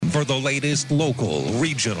For the latest local,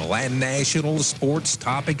 regional, and national sports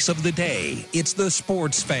topics of the day, it's the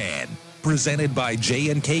Sports Fan, presented by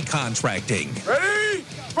J&K Contracting. Ready?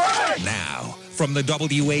 Break! Now, from the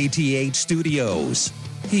WATH studios,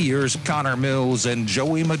 here's Connor Mills and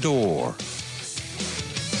Joey Medor.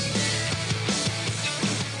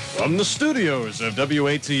 From the studios of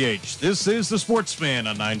WATH, this is the Sports Fan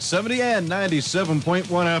on 970 and 97.1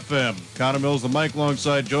 FM. Connor Mills, the mic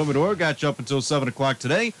alongside Joe Medor. Got you up until 7 o'clock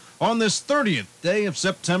today on this 30th day of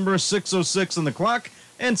September, 6:06 on the clock,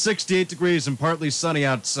 and 68 degrees and partly sunny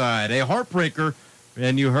outside. A heartbreaker,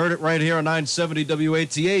 and you heard it right here on 970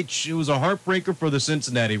 WATH. It was a heartbreaker for the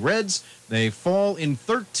Cincinnati Reds. They fall in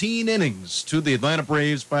 13 innings to the Atlanta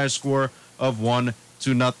Braves by a score of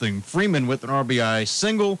 1-0. Freeman with an RBI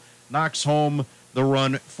single knocks home the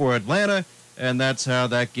run for Atlanta, and that's how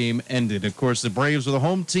that game ended. Of course, the Braves were the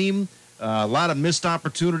home team. A lot of missed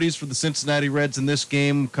opportunities for the Cincinnati Reds in this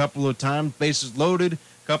game. A couple of times bases loaded, a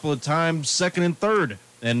couple of times second and third,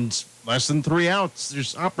 and less than 3 outs.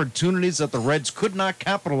 There's opportunities that the Reds could not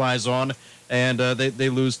capitalize on, and they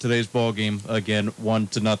lose today's ball game again,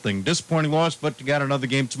 1-0. Disappointing loss, but you got another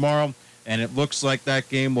game tomorrow, and it looks like that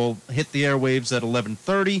game will hit the airwaves at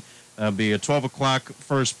 11:30. Be a 12 o'clock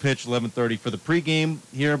first pitch, 11:30 for the pregame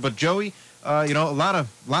here. But Joey, a lot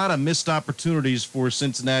of missed opportunities for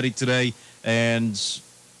Cincinnati today, and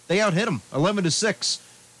they out-hit them 11-6,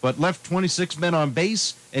 but left 26 men on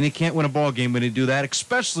base, and you can't win a ball game when you do that,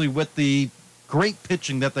 especially with the great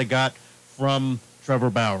pitching that they got from Trevor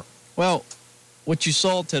Bauer. Well, what you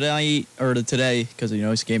saw today, because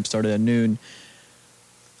this game started at noon,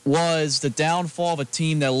 was the downfall of a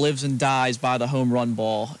team that lives and dies by the home run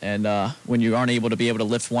ball. And when you aren't able to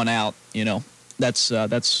lift one out, that's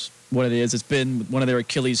what it is. It's been one of their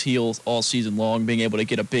Achilles heels all season long, being able to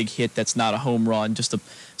get a big hit that's not a home run.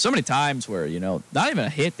 So many times where, not even a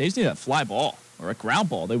hit, they just need a fly ball or a ground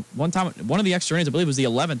ball. One of the extra innings, I believe it was the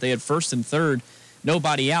 11th, they had first and third,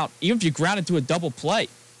 nobody out. Even if you ground into a double play,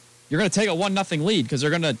 you're going to take a 1-0 lead because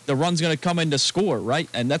the run's going to come in to score, right?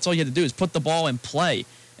 And that's all you had to do is put the ball in play.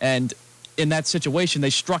 And in that situation, they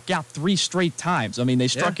struck out 3 straight times. I mean, they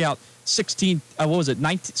struck out 16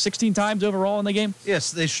 times overall in the game? Yes,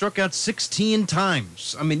 they struck out 16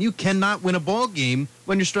 times. I mean, you cannot win a ball game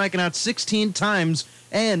when you're striking out 16 times,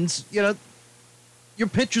 and, your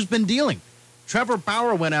pitcher's been dealing. Trevor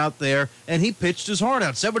Bauer went out there, and he pitched his heart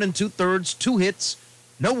out. 7 2/3, 2 hits,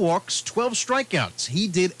 no walks, 12 strikeouts. He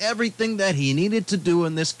did everything that he needed to do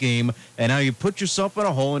in this game, and now you put yourself in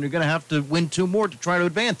a hole, and you're going to have to win 2 more to try to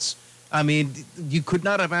advance. I mean, you could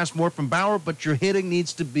not have asked more from Bauer, but your hitting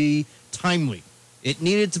needs to be timely. It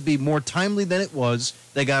needed to be more timely than it was.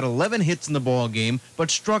 They got 11 hits in the ball game,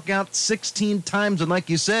 but struck out 16 times. And like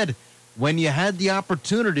you said, when you had the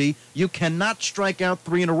opportunity, you cannot strike out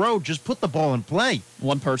 3 in a row. Just put the ball in play.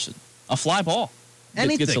 One person. A fly ball.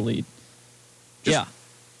 Anything. Gets the lead.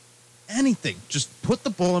 Anything. Just put the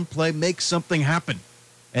ball in play, make something happen.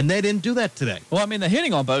 And they didn't do that today. Well, I mean, the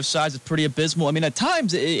hitting on both sides is pretty abysmal. I mean, at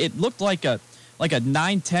times it looked like a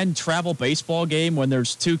 9-10 travel baseball game when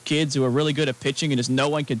there's 2 kids who are really good at pitching and just no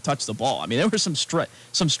one can touch the ball. I mean, there were some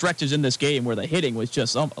stretches in this game where the hitting was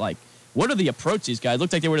just like, what are the approach these guys? It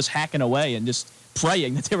looked like they were just hacking away and just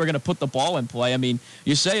praying that they were going to put the ball in play. I mean,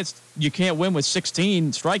 you say you can't win with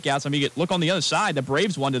 16 strikeouts. I mean, look on the other side. The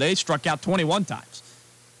Braves won today, struck out 21 times.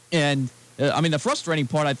 And, the frustrating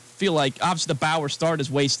part, I feel like, obviously the Bauer start is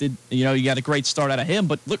wasted. You got a great start out of him.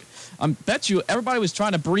 But look, I bet you everybody was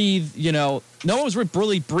trying to breathe, no one was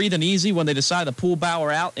really breathing easy when they decided to pull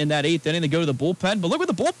Bauer out in that 8th inning to go to the bullpen. But look what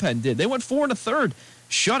the bullpen did. They went 4 1/3,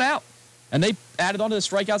 shut out. And they added on to the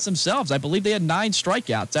strikeouts themselves. I believe they had 9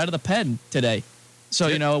 strikeouts out of the pen today. So,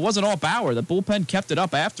 it wasn't all Bauer. The bullpen kept it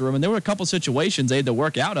up after him. And there were a couple situations they had to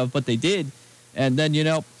work out of, but they did. And then,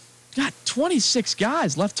 26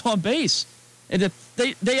 guys left on base. And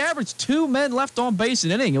they averaged 2 men left on base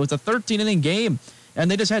an inning. It was a 13-inning game. And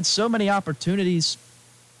they just had so many opportunities.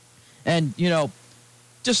 And,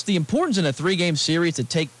 just the importance in a 3-game series to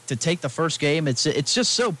take the first game, it's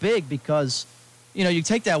just so big because, you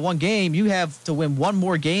take that one game, you have to win 1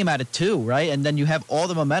 more game out of 2, right? And then you have all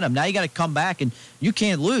the momentum. Now you got to come back, and you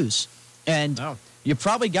can't lose. And you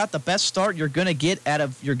probably got the best start you're going to get out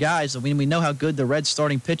of your guys. I mean, we know how good the Reds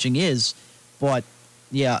starting pitching is, but,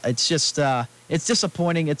 yeah, it's just it's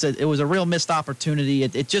disappointing. It was a real missed opportunity.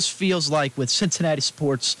 It just feels like with Cincinnati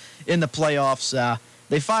sports in the playoffs,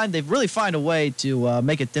 they really find a way to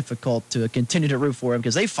make it difficult to continue to root for them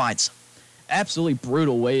because they find some absolutely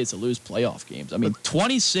brutal ways to lose playoff games. I mean,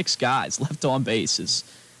 26 guys left on base.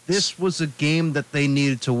 This was a game that they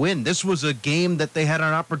needed to win. This was a game that they had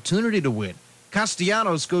an opportunity to win.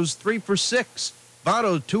 Castellanos goes 3 for 6.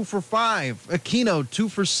 Votto 2 for 5. Aquino 2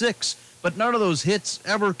 for 6. But none of those hits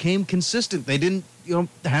ever came consistent. They didn't,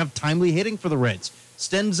 have timely hitting for the Reds.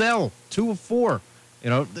 Stenzel 2 of 4.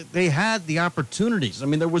 They had the opportunities. I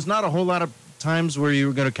mean, there was not a whole lot of times where you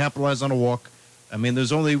were going to capitalize on a walk. I mean,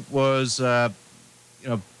 there's only was 5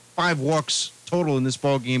 walks total in this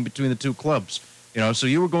ball game between the two clubs. So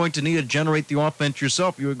you were going to need to generate the offense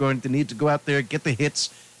yourself. You were going to need to go out there, get the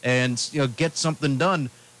hits, and get something done.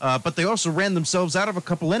 But they also ran themselves out of a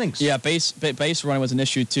couple innings. Yeah, base running was an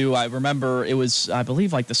issue too. I remember it was, I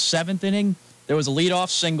believe, like the 7th inning. There was a leadoff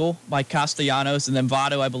single by Castellanos, and then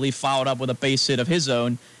Votto, I believe, followed up with a base hit of his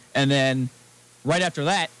own. And then right after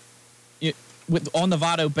that, on the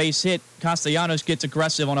Votto base hit, Castellanos gets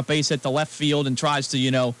aggressive on a base hit to left field and tries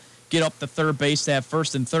to, get up to third base to have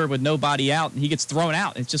first and third with nobody out, and he gets thrown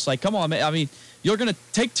out. It's just like, come on, man. I mean, you're going to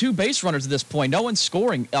take 2 base runners at this point. No one's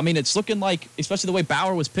scoring. I mean, it's looking like, especially the way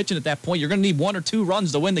Bauer was pitching at that point, you're going to need 1 or 2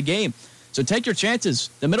 runs to win the game. So take your chances.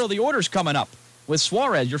 The middle of the order's coming up with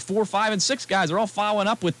Suarez. Your 4, 5, and 6 guys are all following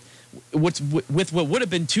up with what would have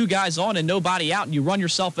been 2 guys on and nobody out, and you run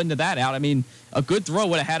yourself into that out. I mean, a good throw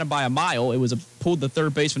would have had him by a mile. It was pulled the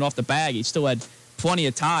third baseman off the bag. He still had plenty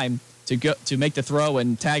of time to make the throw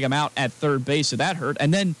and tag him out at third base, so that hurt.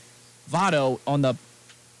 And then Votto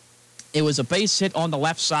it was a base hit on the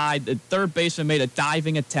left side. The third baseman made a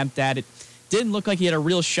diving attempt at it. Didn't look like he had a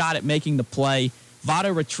real shot at making the play.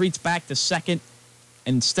 Votto retreats back to second.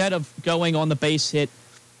 Instead of going on the base hit,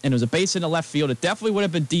 and it was a base in the left field, it definitely would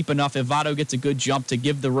have been deep enough if Votto gets a good jump to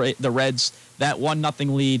give the Reds that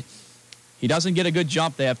 1-0 lead. He doesn't get a good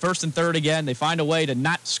jump. They have first and third again. They find a way to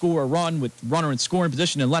not score a run with runner in scoring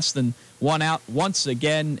position in less than 1 out once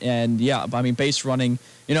again. And, yeah, I mean, base running,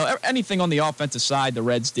 anything on the offensive side the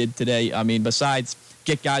Reds did today, I mean, besides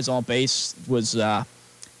get guys on base, was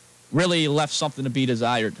really left something to be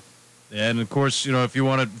desired. And, of course, if you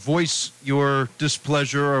want to voice your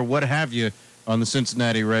displeasure or what have you on the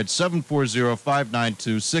Cincinnati Reds,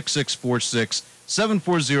 740-592-6646,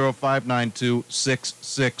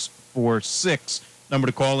 740-592-6646. Number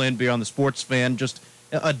to call in, be on the Sports Fan. Just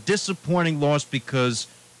a disappointing loss because,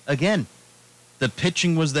 again, the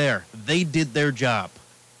pitching was there. They did their job.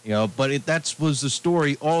 But that was the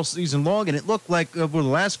story all season long, and it looked like over the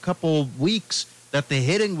last couple weeks that the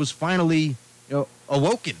hitting was finally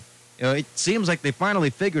awoken. It seems like they finally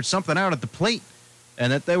figured something out at the plate,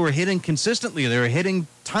 and that they were hitting consistently. They were hitting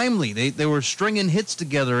timely. They were stringing hits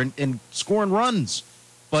together and scoring runs,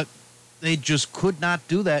 but they just could not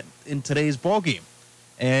do that in today's ballgame.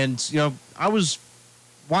 And I was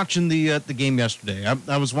watching the game yesterday.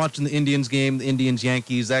 I was watching the Indians game, the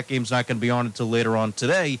Indians-Yankees. That game's not going to be on until later on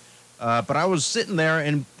today. But I was sitting there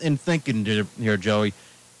and thinking here, Joey,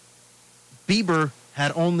 Bieber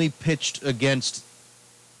had only pitched against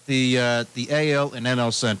the AL and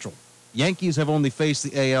NL Central. Yankees have only faced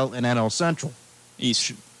the AL and NL Central.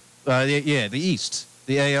 East. The East.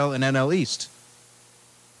 The AL and NL East.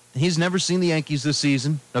 He's never seen the Yankees this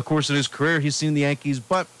season. Of course, in his career, he's seen the Yankees,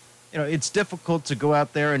 but it's difficult to go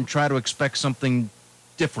out there and try to expect something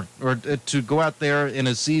different, or to go out there in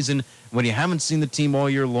a season when you haven't seen the team all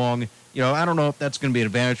year long. I don't know if that's going to be an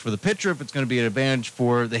advantage for the pitcher, if it's going to be an advantage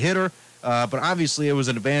for the hitter, but obviously it was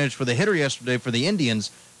an advantage for the hitter yesterday for the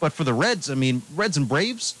Indians. But for the Reds, I mean, Reds and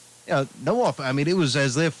Braves, no off. I mean, it was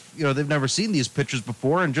as if they've never seen these pitchers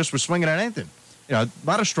before and just were swinging at anything. A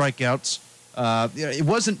lot of strikeouts. It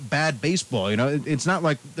wasn't bad baseball. It's not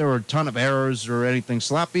like there were a ton of errors or anything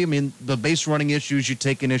sloppy. I mean, the base running issues you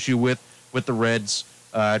take an issue with the Reds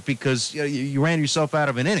because you ran yourself out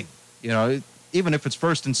of an inning. Even if it's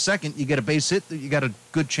first and second, you get a base hit, you got a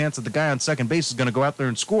good chance that the guy on second base is going to go out there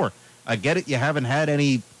and score. I get it. You haven't had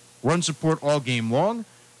any run support all game long,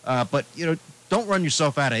 but don't run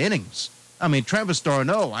yourself out of innings. I mean, Travis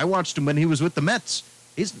d'Arnaud, I watched him when he was with the Mets.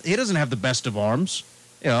 He doesn't have the best of arms.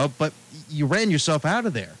 But you ran yourself out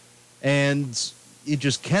of there. And you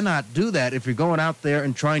just cannot do that if you're going out there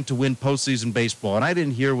and trying to win postseason baseball. And I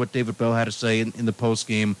didn't hear what David Bell had to say in the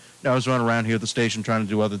postgame. I was running around here at the station trying to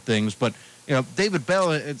do other things. But, David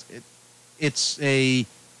Bell, I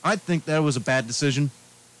think that was a bad decision.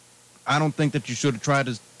 I don't think that you should have tried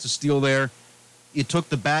to steal there. You took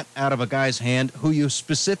the bat out of a guy's hand who you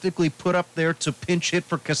specifically put up there to pinch hit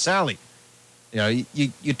for Casali.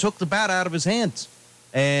 You took the bat out of his hands.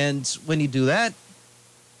 And when you do that,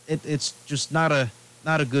 it's just not a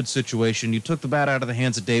good situation. You took the bat out of the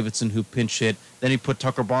hands of Davidson, who pinch hit. Then you put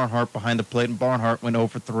Tucker Barnhart behind the plate, and Barnhart went 0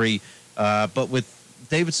 for 3. But with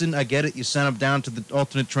Davidson, I get it. You sent him down to the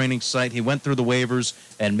alternate training site. He went through the waivers,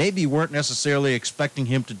 and maybe you weren't necessarily expecting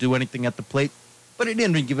him to do anything at the plate, but he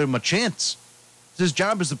didn't even give him a chance. his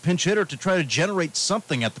job as a pinch hitter to try to generate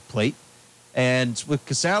something at the plate. And with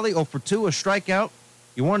Casale 0 for 2, a strikeout,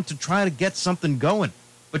 you wanted to try to get something going.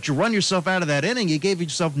 But you run yourself out of that inning, you gave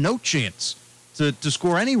yourself no chance to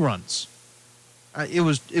score any runs. It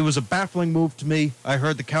was a baffling move to me. I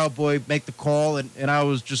heard the Cowboy make the call, and I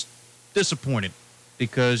was just disappointed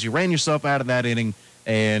because you ran yourself out of that inning,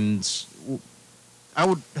 and I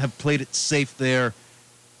would have played it safe there,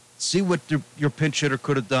 see what your pinch hitter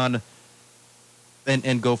could have done,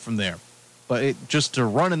 and go from there. But just to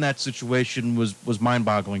run in that situation was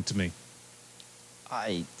mind-boggling to me.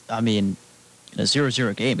 I mean, in a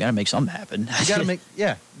 0-0 game, you got to make something happen. You got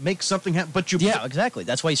to make something happen. But exactly.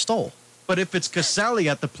 That's why he stole. But if it's Casale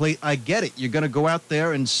at the plate, I get it. You're going to go out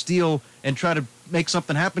there and steal and try to make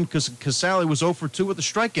something happen because Casale was 0 for 2 with a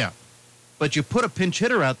strikeout. But you put a pinch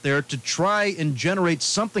hitter out there to try and generate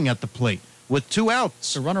something at the plate with 2 outs.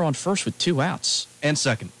 It's a runner on first with 2 outs. And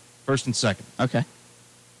second. First and second. Okay.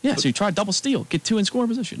 Yeah, so you try double steal, get 2 in scoring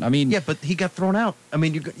position. I mean, yeah, but he got thrown out. I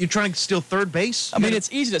mean, you're trying to steal third base. I mean,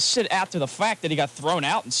 it's easy to sit after the fact that he got thrown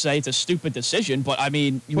out and say it's a stupid decision. But I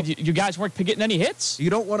mean, you guys weren't getting any hits. You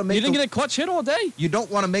don't want to make. You didn't get a clutch hit all day. You don't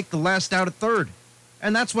want to make the last out at third,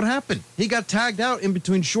 and that's what happened. He got tagged out in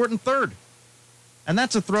between short and third, and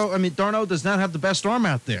that's a throw. I mean, d'Arnaud does not have the best arm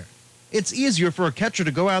out there. It's easier for a catcher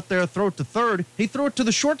to go out there and throw it to third. He threw it to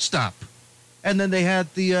the shortstop, and then they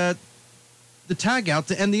had the tag out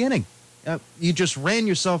to end the inning. You just ran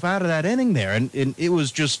yourself out of that inning there, and it was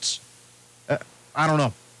just, I don't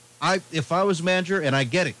know. If I was manager, and I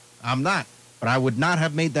get it, I'm not, but I would not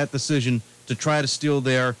have made that decision to try to steal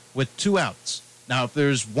there with 2 outs. Now, if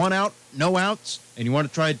there's 1 out, no outs, and you want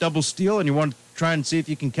to try a double steal, and you want to try and see if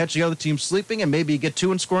you can catch the other team sleeping, and maybe you get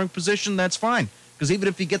 2 in scoring position, that's fine. Because even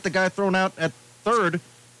if you get the guy thrown out at third,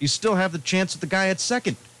 you still have the chance of the guy at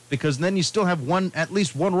second, because then you still have at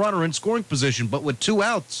least one runner in scoring position. But with 2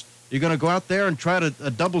 outs, you're going to go out there and try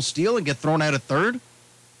a double steal and get thrown out at third?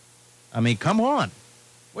 I mean, come on.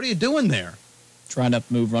 What are you doing there? Trying to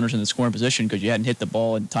move runners in the scoring position because you hadn't hit the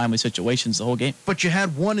ball in timely situations the whole game. But you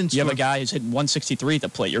had one in. You have a guy who's hitting 163 at the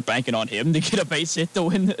plate. You're banking on him to get a base hit to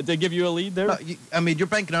win, to give you a lead there. You're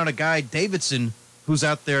banking on a guy, Davidson, who's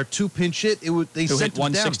out there 2 pinch hit. Who hit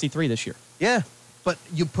 163 this year. Yeah, but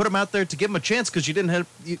you put him out there to give him a chance because you didn't have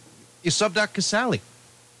you subbed out Casale,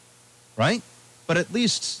 right? But at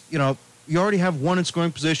least, you already have 1 in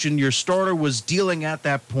scoring position. Your starter was dealing at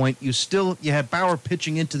that point. You had Bauer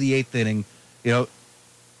pitching into the 8th inning.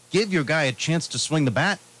 Give your guy a chance to swing the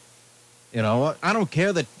bat. I don't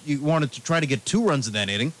care that you wanted to try to get 2 runs in that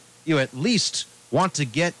inning. You at least want to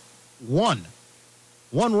get 1.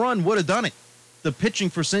 1 run would have done it. The pitching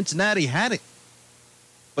for Cincinnati had it.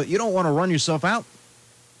 But you don't want to run yourself out.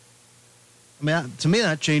 I mean, to me,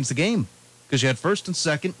 that changed the game because you had first and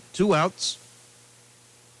second, 2 outs.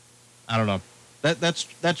 I don't know. That's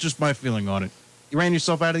just my feeling on it. You ran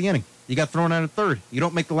yourself out of the inning. You got thrown out at third. You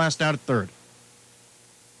don't make the last out at third.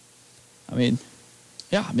 I mean,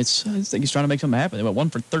 yeah, I think he's trying to make something happen. They went 1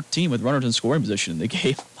 for 13 with runners in scoring position in the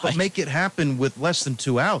game. But make it happen with less than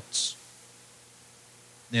 2 outs.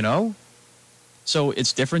 So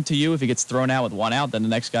it's different to you if he gets thrown out with 1 out, then the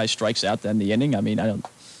next guy strikes out, then the inning. I mean, I don't.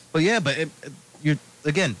 But yeah,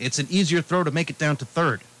 it's an easier throw to make it down to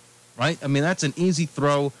third, right? I mean, that's an easy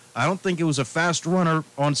throw. I don't think it was a fast runner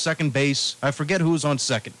on second base. I forget who was on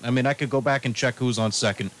second. I mean, I could go back and check who was on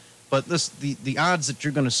second. But the odds that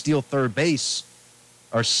you're going to steal third base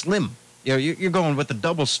are slim. You're going with a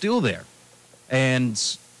double steal there. And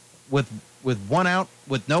with 1 out,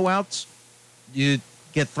 with no outs, you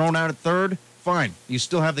get thrown out at third, fine. You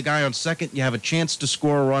still have the guy on second. You have a chance to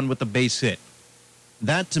score a run with a base hit.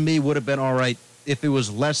 That, to me, would have been all right if it was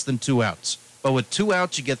less than 2 outs. But with 2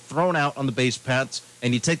 outs, you get thrown out on the base paths,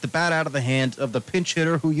 and you take the bat out of the hand of the pinch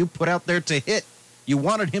hitter who you put out there to hit. You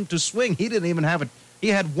wanted him to swing. He didn't even have it. He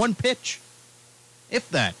had 1 pitch, if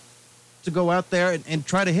that, to go out there and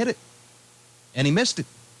try to hit it. And he missed it.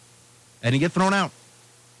 And he get thrown out.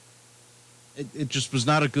 It just was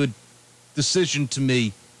not a good decision to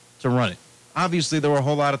me to run it. Obviously, there were a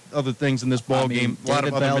whole lot of other things in this ball game. A lot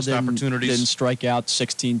of other missed opportunities. Didn't strike out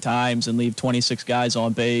 16 times and leave 26 guys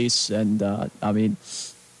on base. And,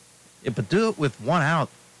 Yeah, but do it with 1 out.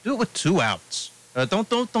 Do it with 2 outs. Don't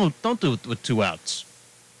do it with 2 outs.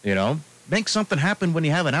 Make something happen when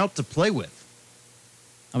you have an out to play with.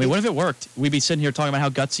 I mean, what if it worked? We'd be sitting here talking about how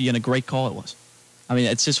gutsy and a great call it was. I mean,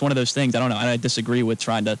 it's just one of those things. I don't know. I disagree with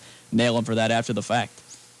trying to nail him for that after the fact.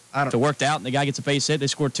 If it worked out and the guy gets a base hit, they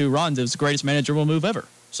scored 2 runs, it was the greatest managerial move ever.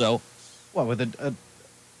 So, well,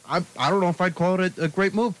 I don't know if I'd call it a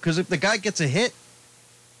great move because if the guy gets a hit,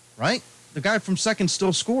 right, the guy from second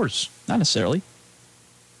still scores. Not necessarily.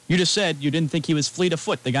 You just said you didn't think he was fleet of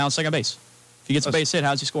foot, the guy on second base. If he gets a base hit,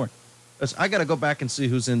 how's he scoring? I got to go back and see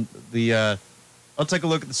who's in the I'll take a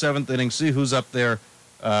look at the seventh inning, see who's up there,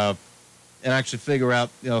 and actually figure out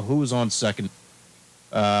who's on second.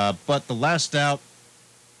 But the last out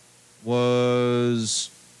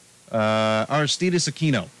was Aristides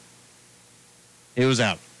Aquino. He was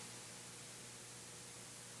out.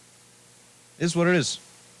 It is what it is.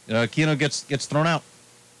 Aquino gets thrown out.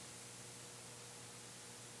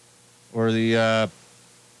 Or the I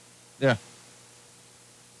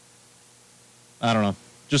don't know.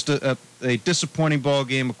 Just a disappointing ball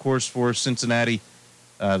game, of course, for Cincinnati.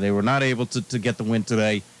 They were not able to get the win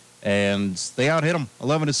today, and they out-hit them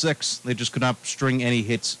 11-6. They just could not string any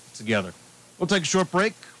hits together. We'll take a short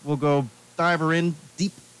break. We'll go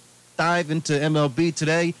deep dive into MLB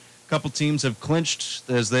today. A couple teams have clinched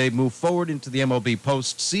as they move forward into the MLB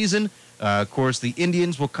postseason. Of course, the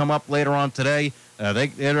Indians will come up later on today.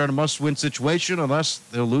 They're in a must-win situation unless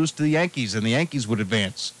they'll lose to the Yankees, and the Yankees would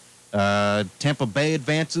advance. Tampa Bay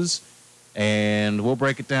advances, and we'll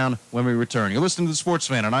break it down when we return. You're listening to The Sports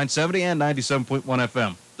Fan on 970 and 97.1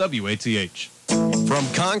 FM, WATH. From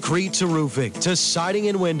concrete to roofing to siding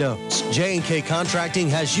and windows, J&K Contracting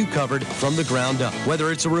has you covered from the ground up.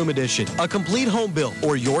 Whether it's a room addition, a complete home build,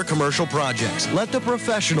 or your commercial projects, let the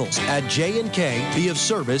professionals at J&K be of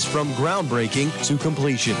service from groundbreaking to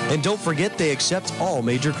completion. And don't forget they accept all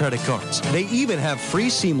major credit cards. They even have free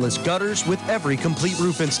seamless gutters with every complete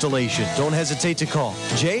roof installation. Don't hesitate to call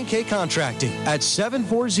J&K Contracting at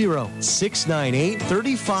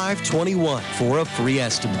 740-698-3521 for a free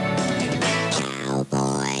estimate.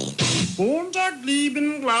 Montag,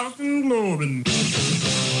 lieben, glauben, globen.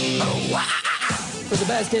 For the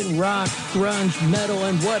best in rock, grunge, metal,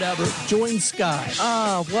 and whatever, join Sky.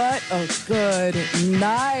 Oh, what a good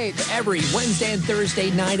night. Every Wednesday and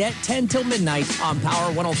Thursday night at 10 till midnight on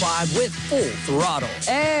Power 105 with Full Throttle.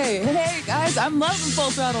 Hey, guys, I'm loving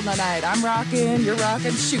Full Throttle tonight. I'm rocking, you're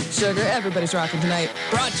rocking, shoot, sugar, everybody's rocking tonight.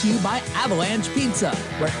 Brought to you by Avalanche Pizza,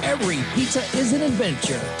 where every pizza is an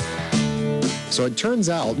adventure. So it turns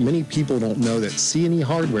out many people don't know that C&E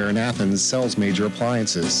Hardware in Athens sells major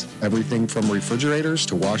appliances. Everything from refrigerators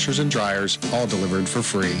to washers and dryers, all delivered for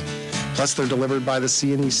free. Plus, they're delivered by the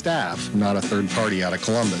C&E staff, not a third party out of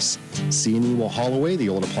Columbus. C&E will haul away the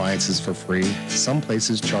old appliances for free. Some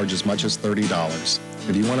places charge as much as $30.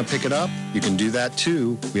 If you want to pick it up, you can do that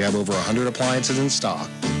too. We have over 100 appliances in stock.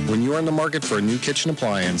 When you're in the market for a new kitchen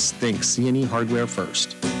appliance, think C&E Hardware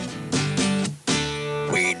first.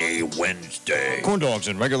 Wednesday. Corn dogs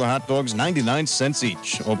and regular hot dogs, 99 cents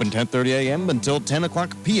each. Open 10:30 a.m. until 10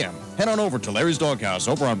 o'clock p.m. Head on over to Larry's Doghouse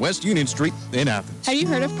over on West Union Street in Athens. Have you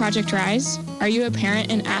heard of Project Rise? Are you a parent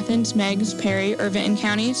in Athens, Meigs, Perry, or Vinton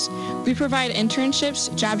counties? We provide internships,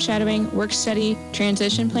 job shadowing, work study,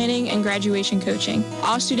 transition planning, and graduation coaching.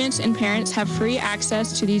 All students and parents have free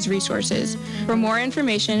access to these resources. For more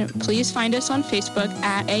information, please find us on Facebook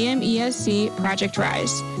at AMESC Project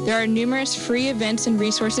Rise. There are numerous free events and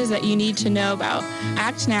resources that you need to know about.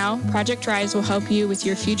 Act now. Project Rise will help you with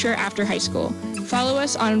your future after high school. Follow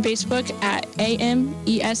us on Facebook at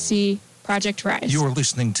AMESC Project Rise. You're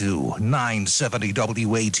listening to 970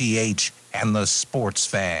 WATH and the Sports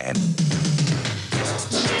Fan.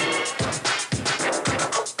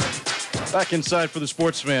 Back inside for the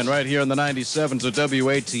Sports Fan right here on the 97s of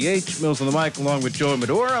WATH. Mills on the mic along with Joey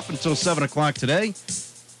Medora up until 7 o'clock today.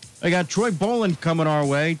 I got Troy Boland coming our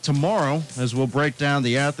way tomorrow as we'll break down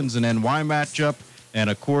the Athens and NY matchup. And,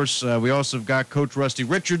 of course, we also have got Coach Rusty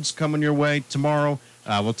Richards coming your way tomorrow.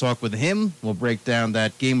 We'll talk with him. We'll break down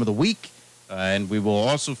that game of the week. And we will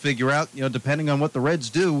also figure out, depending on what the Reds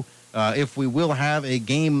do, if we will have a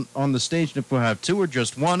game on the station, if we'll have two or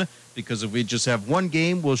just one. Because if we just have one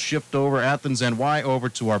game, we'll shift over Athens NY over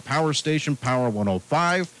to our power station, Power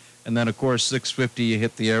 105. And then, of course, 6:50, you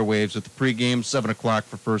hit the airwaves at the pregame, 7 o'clock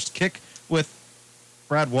for first kick with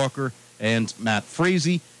Brad Walker and Matt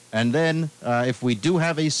Frazee. And then if we do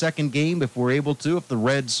have a second game, if we're able to, if the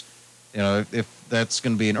Reds, if that's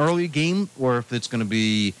going to be an early game or if it's going to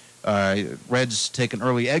be Reds take an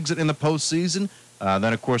early exit in the postseason,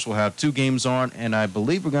 then, of course, we'll have two games on. And I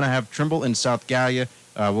believe we're going to have Trimble and South Gallia.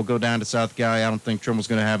 We'll go down to South Gallia. I don't think Trimble's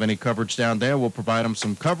going to have any coverage down there. We'll provide them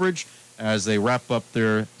some coverage as they wrap up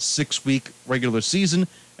their 6-week regular season.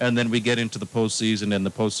 And then we get into the postseason and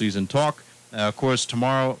the postseason talk. Of course,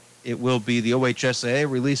 tomorrow it will be the OHSAA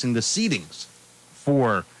releasing the seedings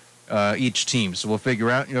for each team. So we'll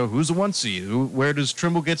figure out, who's the one seed, where does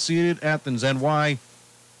Trimble get seeded, Athens, NY,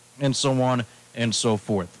 and so on and so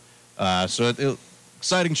forth.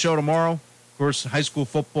 Exciting show tomorrow. Of course, high school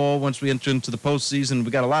football, once we enter into the postseason,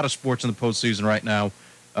 we got a lot of sports in the postseason right now.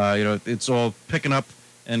 It's all picking up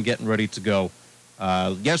and getting ready to go.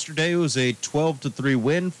 Yesterday was a 12-3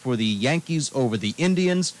 win for the Yankees over the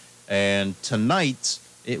Indians, and tonight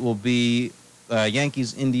it will be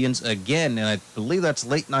Yankees-Indians again, and I believe that's a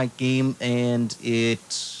late-night game, and it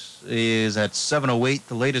is at 7:08.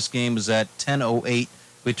 The latest game is at 10:08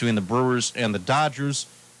 between the Brewers and the Dodgers.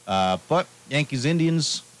 But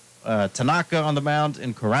Yankees-Indians, Tanaka on the mound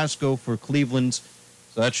and Carrasco for Cleveland.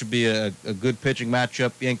 So that should be a good pitching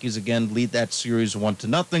matchup. Yankees, again, lead that series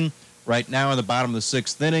 1-0. Right now in the bottom of the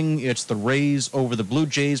sixth inning, it's the Rays over the Blue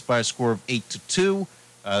Jays by a score of 8-2.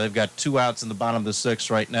 They've got 2 outs in the bottom of the sixth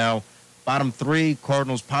right now. Bottom 3,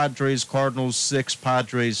 Cardinals-Padres. Cardinals 6,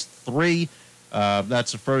 Padres 3.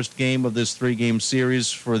 That's the first game of this 3-game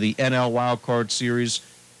series for the NL Wild Card Series.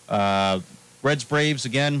 Reds-Braves,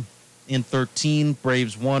 again, in 13.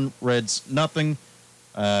 Braves 1, Reds nothing.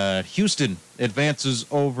 Houston advances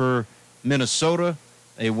over Minnesota.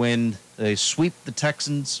 They sweep the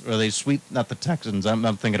Texans, or they sweep, not the Texans,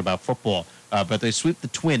 I'm thinking about football, but they sweep the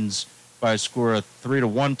Twins by a score of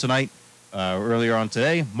 3-1 tonight. Earlier on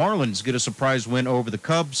today, Marlins get a surprise win over the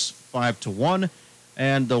Cubs, 5-1,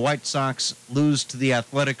 and the White Sox lose to the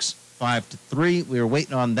Athletics, 5-3. We are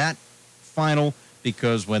waiting on that final,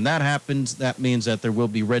 because when that happens, that means that there will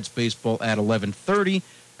be Reds baseball at 11:30,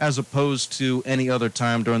 as opposed to any other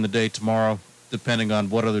time during the day tomorrow, depending on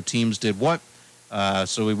what other teams did what.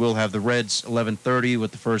 So we will have the Reds 11:30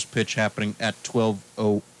 with the first pitch happening at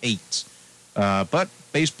 12:08. But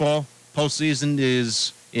baseball postseason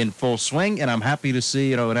is in full swing, and I'm happy to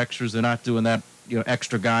see, in extras, they're not doing that,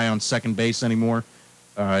 extra guy on second base anymore.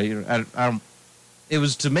 It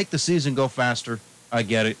was to make the season go faster. I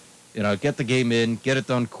get it. Get the game in, get it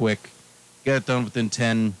done quick, get it done within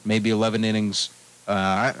 10, maybe 11 innings.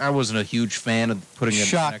 I wasn't a huge fan of putting in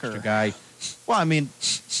an extra guy. Well, I mean,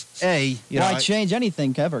 why change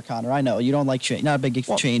anything ever, Connor? I know you don't like change. Not a big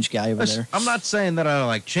change guy over there. I'm not saying that I don't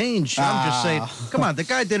like change. I'm just saying, come on, the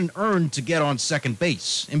guy didn't earn to get on second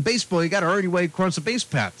base. In baseball, you got to earn your way across the base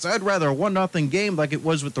paths. I'd rather a 1-0 game like it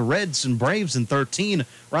was with the Reds and Braves in 13,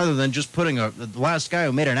 rather than just putting the last guy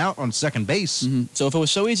who made an out on second base. Mm-hmm. So if it was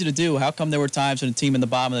so easy to do, how come there were times when a team in the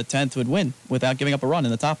bottom of the 10th would win without giving up a run in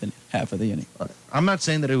the top half of the inning? I'm not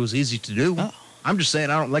saying that it was easy to do. Oh. I'm just saying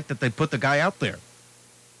I don't like that they put the guy out there.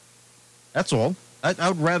 That's all. I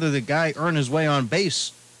would rather the guy earn his way on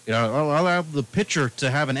base. I'll allow the pitcher to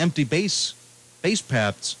have an empty base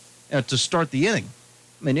paths to start the inning.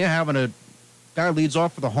 I mean, you're having a guy leads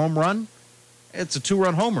off with a home run. It's a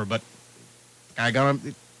 2-run homer, but I got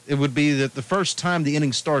him. It would be that the first time the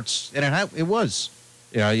inning starts, and it was.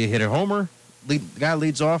 You hit a homer. The guy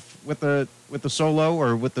leads off with a solo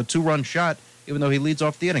or with a 2-run shot, even though he leads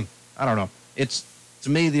off the inning. I don't know. It's, to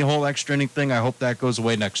me, the whole extra inning thing, I hope that goes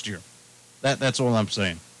away next year. That's all I'm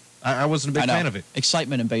saying. I wasn't a big fan of it.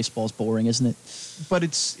 Excitement in baseball is boring, isn't it? But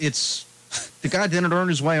it's the guy didn't earn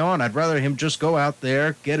his way on. I'd rather him just go out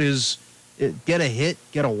there, get a hit,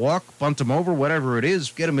 get a walk, bunt him over, whatever it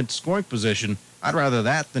is, get him in scoring position. I'd rather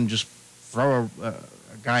that than just throw a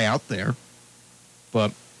guy out there.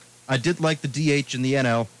 But I did like the DH in the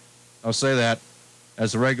NL. I'll say that.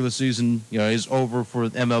 As the regular season, is over for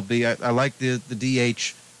MLB, I like the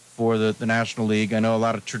DH for the National League. I know a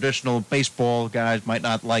lot of traditional baseball guys might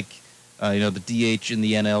not like, the DH in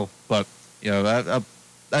the NL, but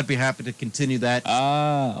I'd be happy to continue that.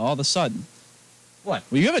 All of a sudden, what?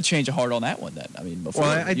 Well, you have a change of heart on that one then. I mean,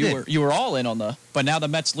 before you were all in on but now the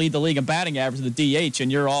Mets lead the league in batting average of the DH,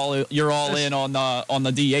 and you're all in on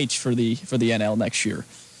the DH for the NL next year.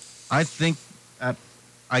 I think.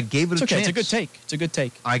 I gave it a chance. It's a good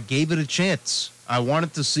take. I gave it a chance. I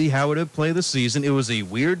wanted to see how it would play the season. It was a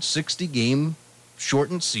weird 60-game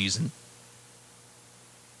shortened season.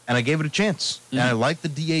 And I gave it a chance. Mm-hmm. And I liked the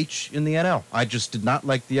DH in the NL. I just did not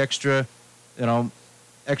like the extra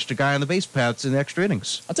guy on the base paths in the extra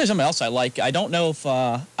innings. I'll tell you something else I like. I don't know if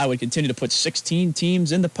I would continue to put 16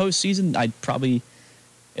 teams in the postseason. I'd probably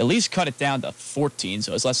at least cut it down to 14,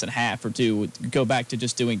 so it's less than half, or go back to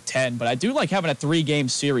just doing 10. But I do like having a 3-game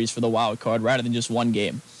series for the wild card rather than just one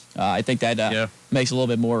game. I think that makes it a little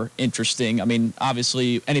bit more interesting. I mean,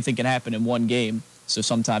 obviously anything can happen in one game, so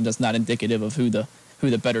sometimes that's not indicative of who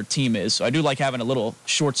the better team is. So I do like having a little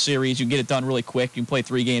short series. You can get it done really quick. You can play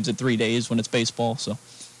 3 games in 3 days when it's baseball. So,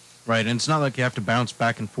 right, and it's not like you have to bounce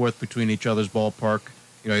back and forth between each other's ballpark.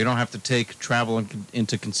 You don't have to take travel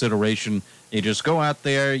into consideration. You just go out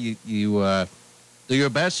there, you do your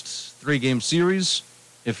best, 3-game series.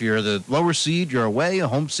 If you're the lower seed, you're away. A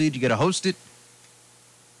home seed, you get to host it.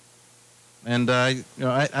 And I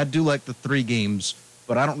do like the 3 games,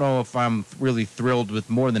 but I don't know if I'm really thrilled with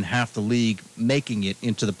more than half the league making it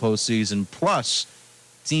into the postseason, plus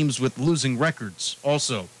teams with losing records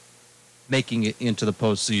also making it into the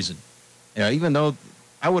postseason. Even though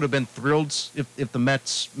I would have been thrilled if the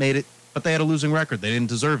Mets made it, but they had a losing record. They didn't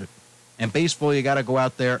deserve it. And baseball, you got to go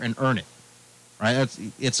out there and earn it. Right?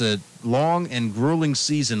 It's a long and grueling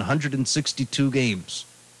season, 162 games.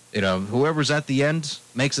 Whoever's at the end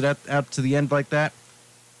makes it out to the end like that,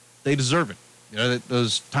 they deserve it.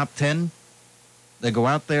 Those top 10, they go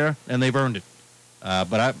out there and they've earned it.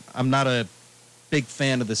 But I'm not a big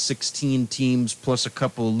fan of the 16 teams plus a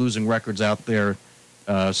couple of losing records out there.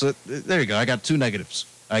 So there you go. I got two negatives.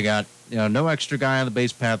 I got no extra guy on the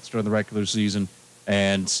base paths during the regular season,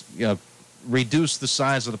 and reduce the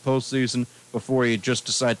size of the postseason before you just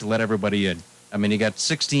decide to let everybody in. I mean, you got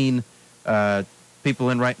 16 people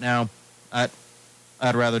in right now.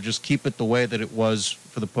 I'd rather just keep it the way that it was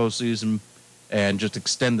for the postseason and just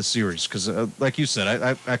extend the series. Because, like you said,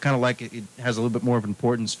 I kind of like it. It has a little bit more of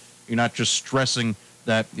importance. You're not just stressing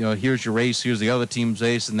that, here's your ace, here's the other team's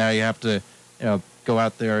ace, and now you have to, go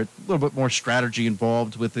out there. A little bit more strategy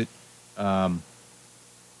involved with it. But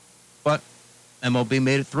MLB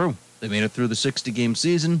made it through. They made it through the 60-game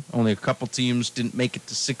season. Only a couple teams didn't make it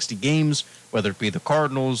to 60 games, whether it be the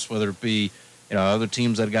Cardinals, whether it be other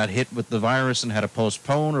teams that got hit with the virus and had to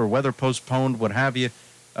postpone or weather postponed, what have you.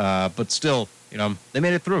 But still, they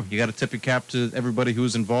made it through. You got to tip your cap to everybody who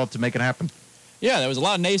was involved to make it happen. Yeah, there was a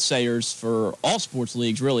lot of naysayers for all sports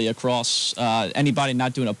leagues, really, across anybody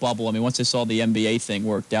not doing a bubble. I mean, once they saw the NBA thing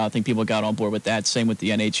worked out, I think people got on board with that. Same with the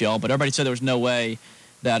NHL. But everybody said there was no way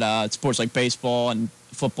that sports like baseball and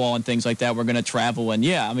football and things like that were going to travel. And,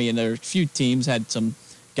 yeah, I mean, there are a few teams had some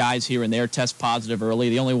guys here and there test positive early.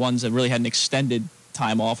 The only ones that really had an extended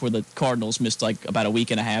time off were the Cardinals, missed like about a week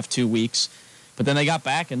and a half, 2 weeks. But then they got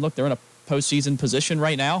back, and look, they're in a postseason position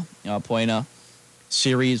right now, playing a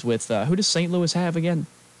series with who does St. Louis have again?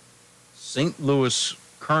 St. Louis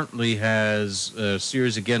currently has a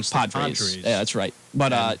series against the Padres. Yeah, that's right.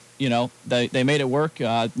 But they made it work.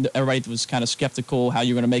 Everybody was kind of skeptical how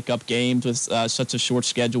you're going to make up games with such a short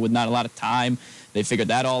schedule with not a lot of time. They figured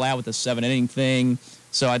that all out with the 7-inning thing.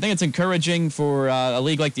 So I think it's encouraging for a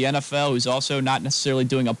league like the NFL, who's also not necessarily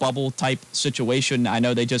doing a bubble type situation. I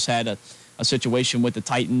know they just had a situation with the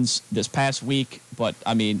Titans this past week, but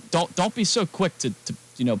I mean, don't be so quick to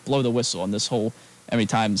blow the whistle on this whole. Every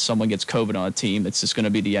time someone gets COVID on a team, it's just going to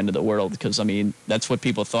be the end of the world, because I mean that's what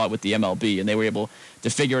people thought with the MLB, and they were able to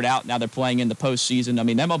figure it out. Now they're playing in the postseason. I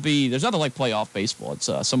mean, MLB, there's nothing like playoff baseball. It's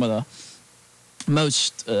some of the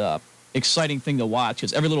most exciting thing to watch,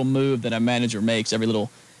 because every little move that a manager makes, every little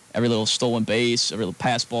stolen base, every little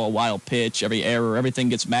pass ball, wild pitch, every error, everything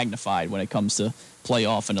gets magnified when it comes to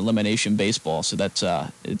playoff and elimination baseball. So that's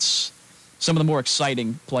it's some of the more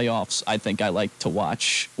exciting playoffs I think I like to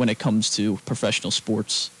watch when it comes to professional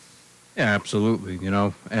sports. Yeah, absolutely.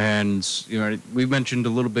 And we mentioned a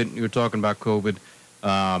little bit. You were talking about COVID.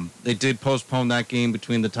 They did postpone that game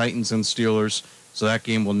between the Titans and Steelers, so that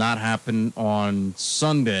game will not happen on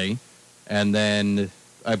Sunday. And then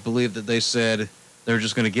I believe that they said they're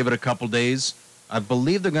just going to give it a couple days. I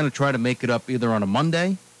believe they're going to try to make it up either on a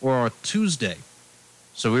Monday or a Tuesday.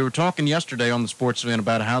 So we were talking yesterday on the Sports Fan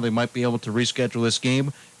about how they might be able to reschedule this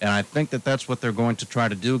game, and I think that that's what they're going to try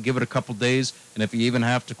to do. Give it a couple days, and if you even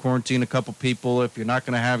have to quarantine a couple people, if you're not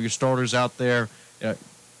going to have your starters out there,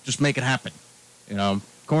 just make it happen.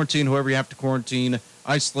 Quarantine whoever you have to quarantine,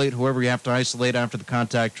 isolate whoever you have to isolate after the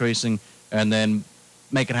contact tracing, and then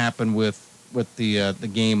make it happen with the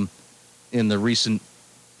game in the recent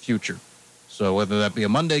future. So whether that be a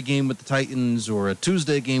Monday game with the Titans or a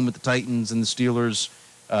Tuesday game with the Titans and the Steelers,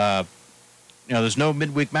 there's no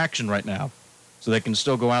midweek action right now, so they can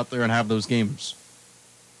still go out there and have those games.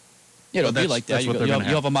 Yeah, it'll be like that. You'll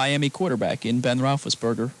have a Miami quarterback in Ben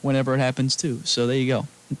Roethlisberger whenever it happens too. So there you go.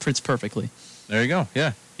 It fits perfectly. There you go.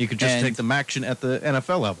 Yeah, you could just take the action at the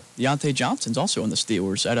NFL level. Deontay Johnson's also on the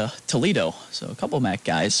Steelers at Toledo, so a couple of MAC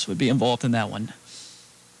guys would be involved in that one.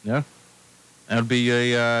 Yeah, that would be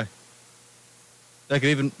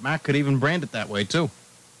Mac could even brand it that way too.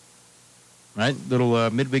 Right, little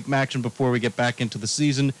midweek action before we get back into the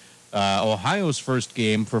season. Ohio's first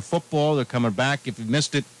game for football. They're coming back. If you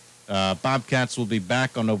missed it, Bobcats will be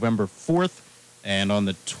back on November 4th, and on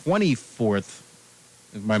the 24th,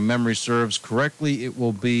 if my memory serves correctly, it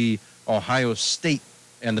will be Ohio State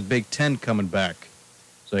and the Big Ten coming back.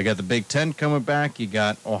 So you got the Big Ten coming back. You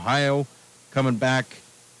got Ohio coming back,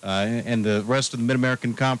 and the rest of the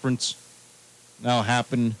Mid-American Conference now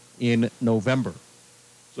happen in November.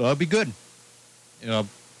 So that'll be good.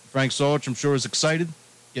 Frank Solich, I'm sure, is excited.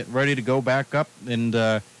 get ready to go back up and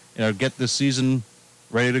get this season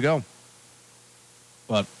ready to go.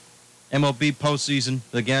 But MLB postseason,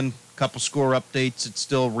 again, couple score updates. It's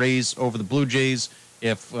still Rays over the Blue Jays.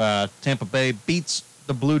 If Tampa Bay beats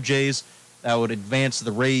the Blue Jays, that would advance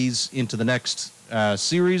the Rays into the next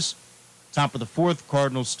series. Top of the fourth,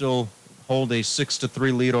 Cardinals still hold a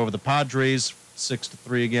 6-3 lead over the Padres.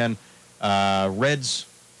 6-3 again. Reds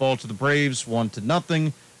fall to the Braves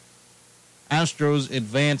 1-0. Astros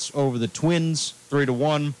advance over the Twins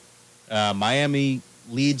 3-1. Miami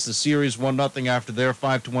leads the series 1-0 after their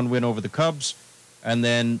 5-1 win over the Cubs. And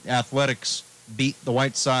then Athletics beat the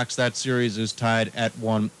White Sox. That series is tied at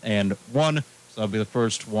 1-1. So that'll be the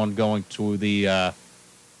first one going to the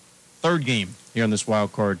third game here in this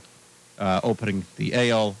wild card, opening the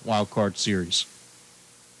AL wild card series.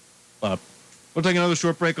 We'll take another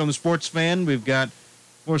short break on the Sports Fan. We've got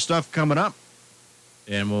more stuff coming up,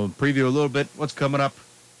 and we'll preview a little bit what's coming up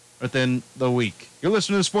within the week. You're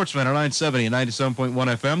listening to the Sports Fan on 970 and 97.1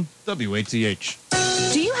 FM, WATH.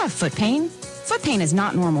 Do you have foot pain? Foot pain is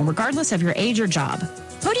not normal regardless of your age or job.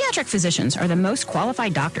 Podiatric physicians are the most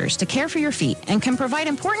qualified doctors to care for your feet and can provide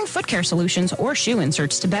important foot care solutions or shoe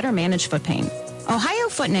inserts to better manage foot pain. Ohio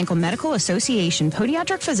Foot and Ankle Medical Association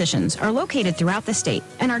podiatric physicians are located throughout the state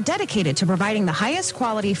and are dedicated to providing the highest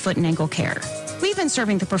quality foot and ankle care. We've been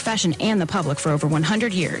serving the profession and the public for over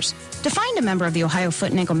 100 years. To find a member of the Ohio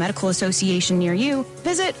Foot and Ankle Medical Association near you,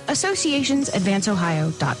 visit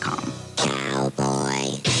associationsadvanceohio.com.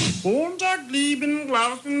 Cowboy. Montag, lieben,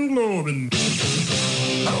 Glauben, Globen.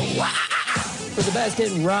 Oh, wow. For the best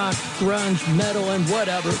in rock, grunge, metal, and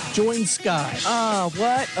whatever, join Sky. Oh,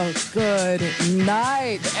 what a good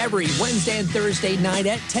night. Every Wednesday and Thursday night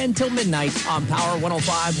at 10 till midnight on Power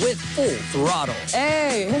 105 with Full Throttle.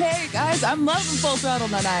 Hey, guys, I'm loving Full Throttle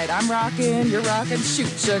tonight. I'm rocking, you're rocking,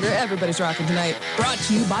 shoot, sugar, everybody's rocking tonight. Brought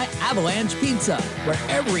to you by Avalanche Pizza, where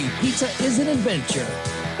every pizza is an adventure.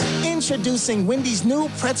 Introducing Wendy's new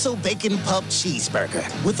Pretzel Bacon Pub Cheeseburger.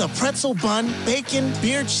 With a pretzel bun, bacon,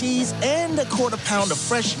 beer cheese, and a quarter pound of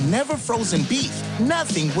fresh, never frozen beef,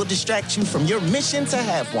 nothing will distract you from your mission to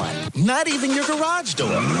have one. Not even your garage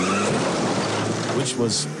door, which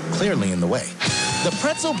was clearly in the way. The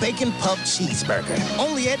Pretzel Bacon Pub Cheeseburger.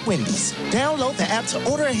 Only at Wendy's. Download the app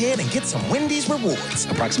to order ahead and get some Wendy's rewards.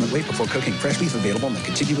 Approximate weight before cooking. Fresh beef available in the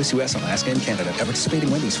contiguous U.S., Alaska, and Canada. At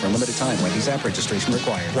participating Wendy's for a limited time. Wendy's app registration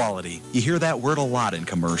required. Quality. You hear that word a lot in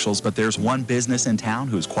commercials, but there's one business in town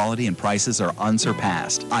whose quality and prices are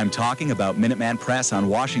unsurpassed. I'm talking about Minuteman Press on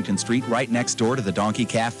Washington Street, right next door to the Donkey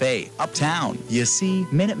Cafe, uptown. You see,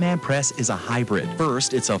 Minuteman Press is a hybrid.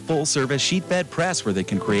 First, it's a full-service sheet-fed press where they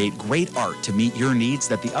can create great art to meet your needs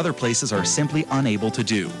that the other places are simply unable to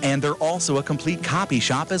do. And they're also a complete copy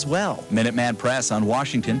shop as well. Minuteman Press on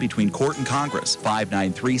Washington between Court and Congress,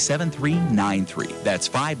 593-7393. That's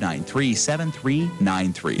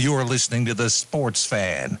 593-7393. You're listening to The Sports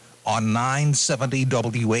Fan on 970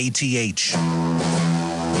 WATH.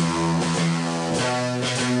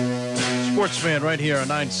 Sports Fan right here on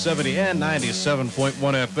 970 and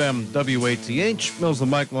 97.1 FM WATH. Mills the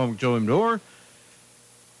mic along with Joey Medor.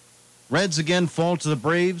 Reds again fall to the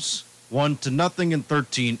Braves 1-0 in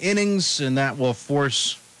 13 innings, and that will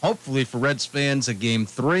force, hopefully for Reds fans, a Game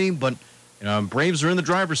 3. But Braves are in the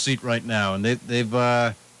driver's seat right now, and they've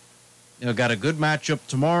got a good matchup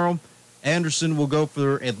tomorrow. Anderson will go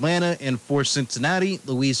for Atlanta, and for Cincinnati,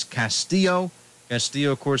 Luis Castillo.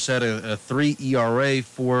 Castillo, of course, had a 3 ERA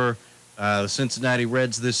for the Cincinnati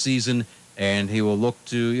Reds this season, and he will look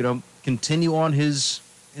to continue on his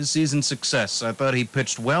season success. I thought he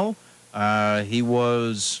pitched well. He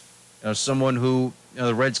was someone who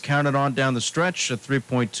the Reds counted on down the stretch, a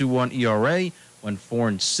 3.21 ERA, went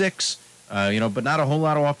 4-6, but not a whole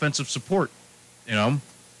lot of offensive support,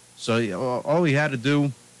 So all he had to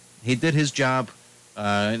do, he did his job.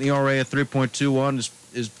 An ERA of 3.21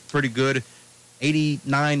 is pretty good.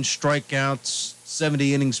 89 strikeouts,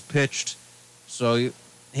 70 innings pitched. So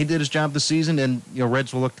he did his job this season, and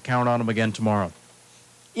Reds will look to count on him again tomorrow.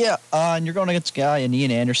 Yeah, and you're going against a guy in Ian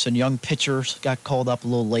Anderson, young pitcher, got called up a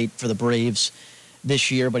little late for the Braves this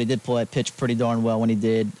year, but he did pitch pretty darn well when he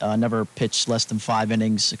did. Never pitched less than 5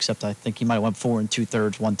 innings, except I think he might have went 4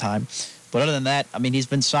 2/3 one time. But other than that, I mean, he's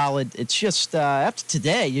been solid. It's just after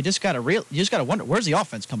today, you just got to wonder, where's the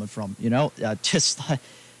offense coming from? You can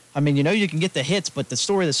get the hits, but the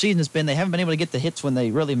story of the season has been they haven't been able to get the hits when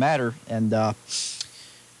they really matter, and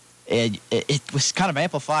it was kind of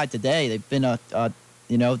amplified today. They've been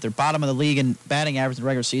they're bottom of the league in batting average in the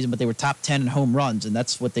regular season, but they were top 10 in home runs, and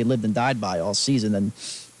that's what they lived and died by all season. And,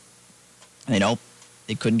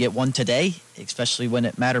 They couldn't get one today, especially when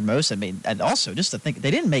it mattered most. I mean, and also just to think,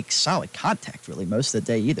 they didn't make solid contact really most of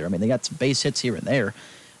the day either. I mean, they got some base hits here and there.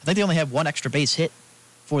 I think they only had one extra base hit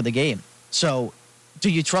for the game. So do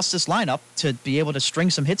you trust this lineup to be able to string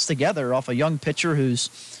some hits together off a young pitcher who's,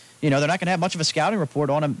 they're not going to have much of a scouting report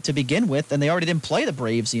on him to begin with, and they already didn't play the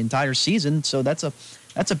Braves the entire season, so that's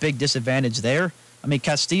a big disadvantage there. I mean,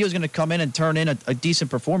 Castillo's going to come in and turn in a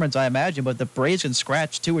decent performance, I imagine, but the Braves can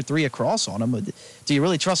scratch 2 or 3 across on him. Do you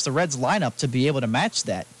really trust the Reds lineup to be able to match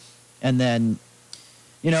that? And then,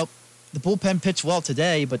 the bullpen pitched well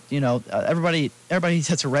today, but, everybody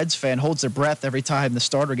that's a Reds fan holds their breath every time the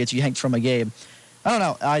starter gets yanked from a game. I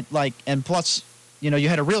don't know. And plus, you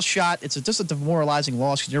had a real shot. It's just a demoralizing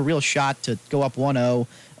loss because you're a real shot to go up 1-0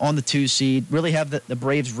 on the 2 seed, really have the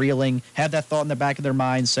Braves reeling, have that thought in the back of their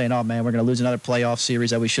minds saying, oh, man, we're going to lose another playoff series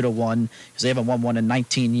that we should have won because they haven't won one in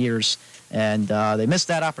 19 years. And they missed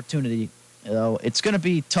that opportunity. It's going to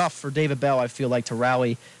be tough for David Bell, I feel like, to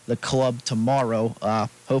rally the club tomorrow.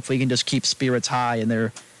 Hopefully he can just keep spirits high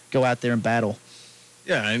and go out there and battle.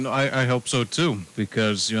 Yeah, and I hope so, too,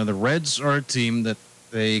 because, the Reds are a team that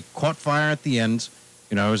they caught fire at the end.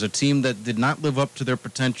 It was a team that did not live up to their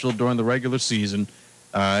potential during the regular season.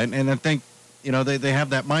 And I think, they have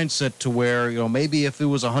that mindset to where, maybe if it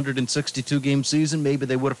was a 162-game season, maybe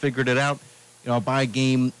they would have figured it out, by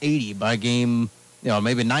game 80, by game,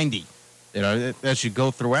 maybe 90, as you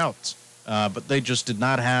go throughout. But they just did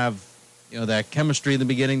not have, that chemistry in the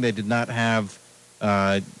beginning. They did not have,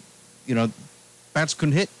 bats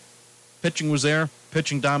couldn't hit. Pitching was there.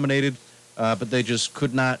 Pitching dominated. But they just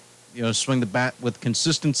could not, swing the bat with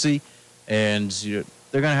consistency. And they're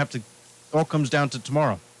going to have to, all comes down to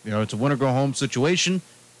tomorrow. It's a win-or-go-home situation.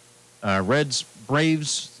 Reds,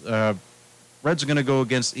 Braves. Reds are going to go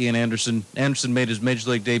against Ian Anderson. Anderson made his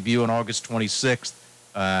Major League debut on August 26th.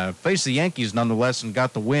 Faced the Yankees nonetheless and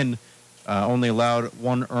got the win. Only allowed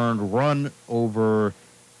 1 earned run over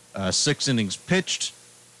 6 innings pitched.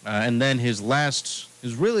 And then his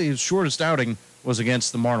shortest outing was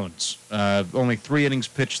against the Marlins. Only 3 innings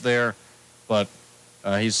pitched there, but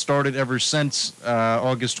he's started ever since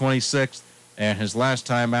August 26th, and his last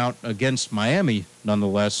time out against Miami,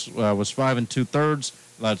 nonetheless, was 5 2/3,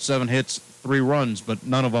 allowed 7 hits, 3 runs, but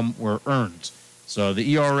none of them were earned. So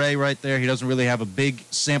the ERA right there, he doesn't really have a big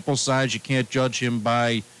sample size. You can't judge him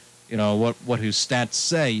by, what his stats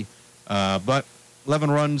say. But 11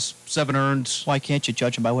 runs, 7 earned. Why can't you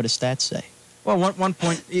judge him by what his stats say? Well, one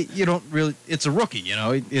point, you don't really, it's a rookie,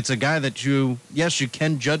 It's a guy that you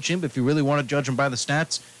can judge him if you really want to judge him by the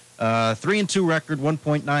stats. 3-2 record,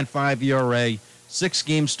 1.95 ERA, 6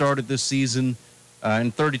 games started this season,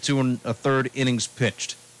 and 32 1/3 innings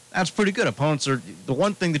pitched. That's pretty good. Opponents are, the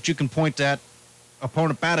one thing that you can point at,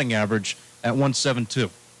 opponent batting average at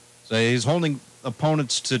 172. So he's holding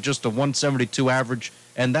opponents to just a 172 average,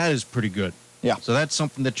 and that is pretty good. Yeah. So that's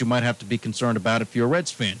something that you might have to be concerned about if you're a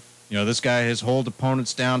Reds fan. This guy has held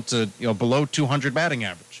opponents down to, below 200 batting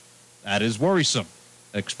average. That is worrisome,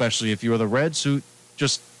 especially if you're the Reds who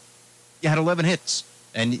you had 11 hits,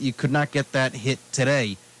 and you could not get that hit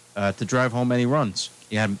today to drive home any runs.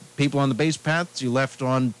 You had people on the base paths. You left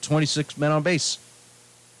on 26 men on base.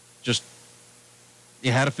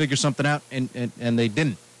 You had to figure something out, and they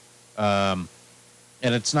didn't. And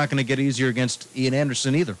it's not going to get easier against Ian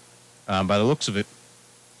Anderson either, by the looks of it.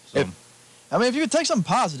 So. If you could take something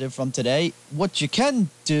positive from today, what you can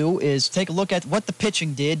do is take a look at what the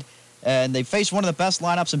pitching did. And they faced one of the best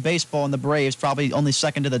lineups in baseball in the Braves, probably only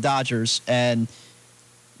second to the Dodgers. And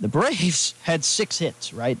the Braves had 6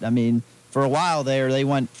 hits, right? I mean, for a while there, they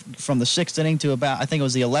went from the 6th inning to about, I think it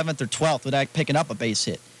was the 11th or 12th without picking up a base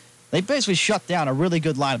hit. They basically shut down a really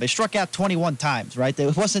good lineup. They struck out 21 times, right?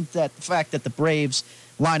 It wasn't that the fact that the Braves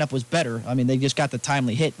lineup was better. I mean, they just got the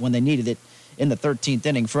timely hit when they needed it. In the 13th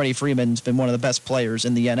inning, Freddie Freeman's been one of the best players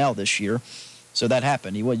in the NL this year. So that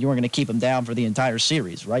happened. You weren't going to keep him down for the entire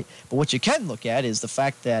series, right? But what you can look at is the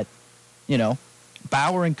fact that,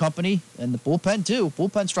 Bauer and company, and the bullpen too.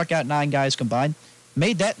 Bullpen struck out 9 guys combined.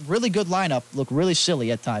 Made that really good lineup look really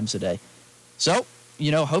silly at times today. So,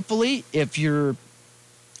 hopefully if you're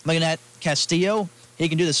looking at Castillo, he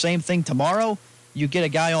can do the same thing tomorrow. You get a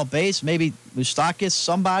guy on base, maybe Moustakas,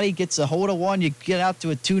 somebody gets a hold of one, you get out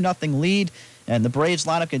to a 2-0 lead, and the Braves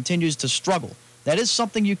lineup continues to struggle. That is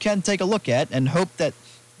something you can take a look at and hope that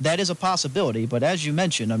is a possibility. But as you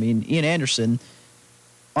mentioned, Ian Anderson,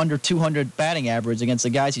 under 200 batting average against the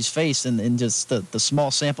guys he's faced and just the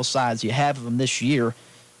small sample size you have of him this year.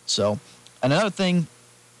 So, and another thing,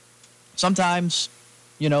 sometimes,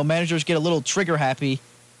 managers get a little trigger happy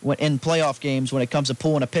in playoff games when it comes to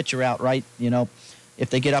pulling a pitcher out, right? if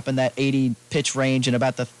they get up in that 80 pitch range in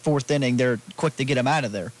about the fourth inning, they're quick to get them out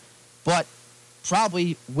of there. But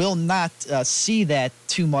probably will not see that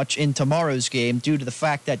too much in tomorrow's game due to the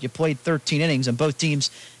fact that you played 13 innings and both teams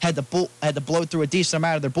had to blow through a decent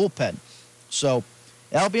amount of their bullpen. So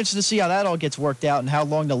that'll be interesting to see how that all gets worked out and how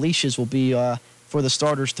long the leashes will be for the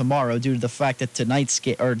starters tomorrow due to the fact that tonight's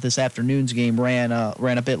game or this afternoon's game ran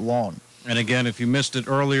a bit long. And again, if you missed it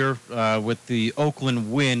earlier, with the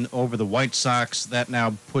Oakland win over the White Sox, that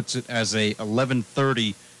now puts it as a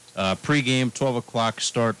 11:30 pregame, 12 o'clock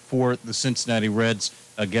start for the Cincinnati Reds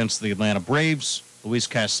against the Atlanta Braves. Luis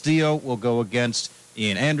Castillo will go against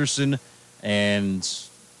Ian Anderson, and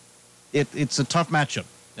it's a tough matchup.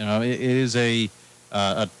 It is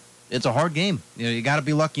it's a hard game. You got to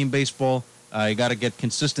be lucky in baseball. You got to get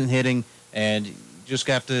consistent hitting, and you just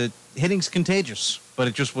have to. Hitting's contagious, but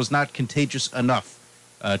it just was not contagious enough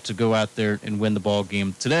to go out there and win the ball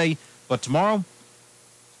game today. But tomorrow,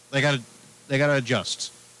 they got to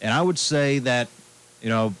adjust. And I would say that,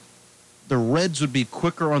 the Reds would be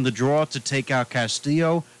quicker on the draw to take out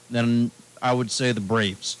Castillo than I would say the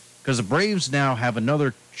Braves, because the Braves now have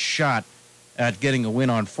another shot at getting a win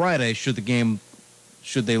on Friday should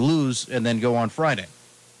they lose and then go on Friday,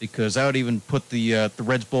 because that would even put the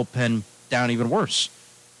Reds bullpen down even worse.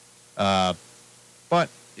 But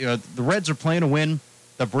the Reds are playing a win.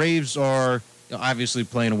 The Braves are obviously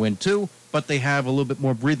playing a win too, but they have a little bit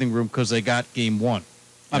more breathing room because they got game one.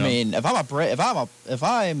 I mean, if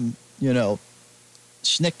I'm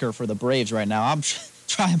Snicker for the Braves right now, I'm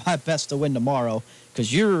trying my best to win tomorrow,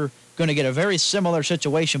 because you're going to get a very similar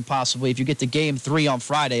situation possibly if you get to game 3 on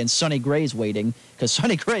Friday and Sonny Gray's waiting, because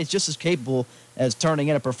Sonny Gray is just as capable as turning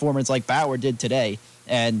in a performance like Bauer did today.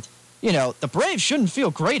 And the Braves shouldn't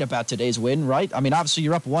feel great about today's win, right? I mean, obviously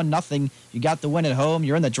you're up 1-0. You got the win at home.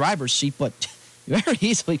 You're in the driver's seat, but you very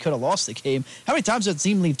easily could have lost the game. How many times did the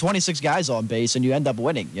team leave 26 guys on base and you end up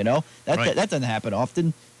winning, That doesn't happen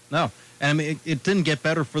often. No. And I mean, it didn't get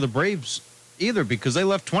better for the Braves either, because they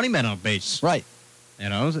left 20 men on base. Right.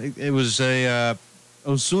 It was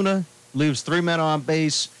Osuna leaves 3 men on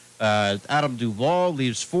base. Adam Duvall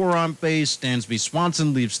leaves 4 on base. Dansby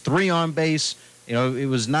Swanson leaves 3 on base. It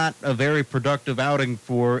was not a very productive outing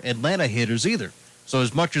for Atlanta hitters either. So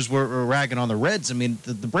as much as we're ragging on the Reds, I mean,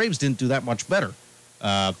 the Braves didn't do that much better.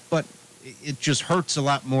 But it just hurts a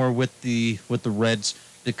lot more with the Reds,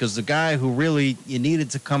 because the guy who really you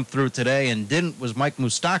needed to come through today and didn't was Mike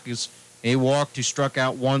Moustakas. He walked, he struck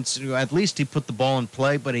out once. At least he put the ball in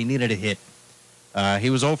play, but he needed a hit. He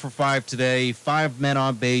was 0 for 5 today, 5 men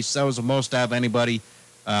on base. That was the most out of anybody.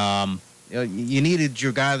 You needed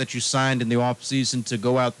your guy that you signed in the offseason to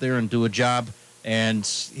go out there and do a job, and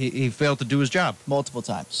he failed to do his job. Multiple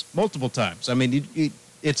times. I mean,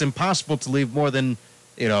 it's impossible to leave more than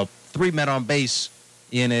 3 men on base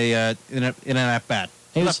in an at-bat.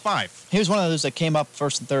 He left 5. He was one of those that came up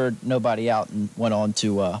first and third, nobody out, and went on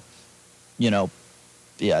to,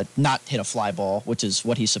 not hit a fly ball, which is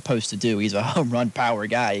what he's supposed to do. He's a home run power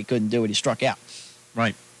guy. He couldn't do it. He struck out.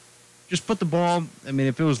 Right. Just put the ball. I mean,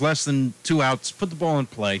 if it was less than 2 outs, put the ball in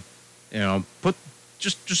play.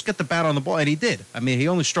 Just get the bat on the ball, and he did. I mean, he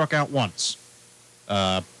only struck out once.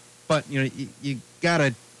 But you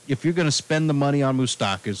gotta, if you're gonna spend the money on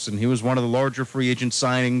Moustakas, and he was one of the larger free agent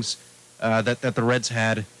signings that the Reds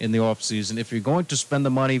had in the offseason. If you're going to spend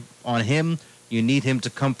the money on him, you need him to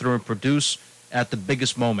come through and produce at the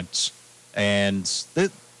biggest moments. And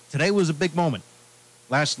today was a big moment.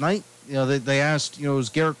 Last night, they asked, is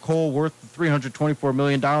Garrett Cole worth the $324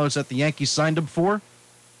 million that the Yankees signed him for?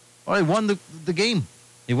 Well, he won the game.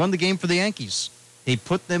 He won the game for the Yankees. He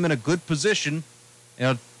put them in a good position,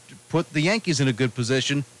 put the Yankees in a good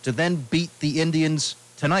position to then beat the Indians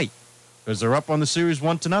tonight, because they're up on the series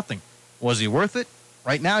 1-0. Was he worth it?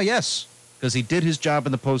 Right now, yes, because he did his job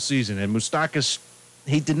in the postseason, and Moustakas,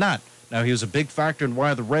 he did not. Now, he was a big factor in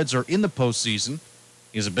why the Reds are in the postseason.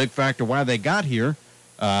 He's a big factor why they got here.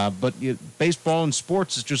 But baseball and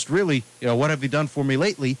sports is just really, what have you done for me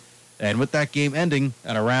lately? And with that game ending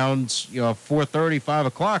at around 4:30, 5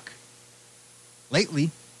 o'clock,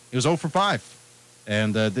 lately, he was 0 for 5.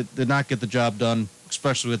 And did not get the job done,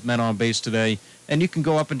 especially with men on base today. And you can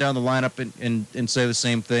go up and down the lineup and say the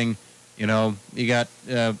same thing. You got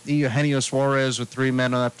Eugenio Suarez with 3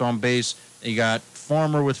 men left on base. You got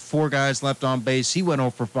Farmer with 4 guys left on base. He went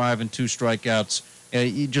 0 for 5 and 2 strikeouts.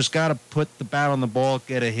 You just got to put the bat on the ball,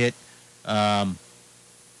 get a hit.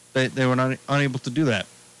 They were unable to do that.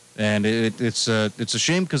 And it's a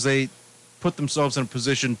shame, because they put themselves in a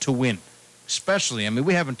position to win. Especially, I mean,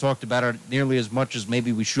 we haven't talked about it nearly as much as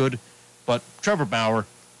maybe we should, but Trevor Bauer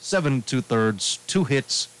 7 2/3, 2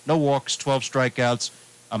 hits, no walks, 12 strikeouts,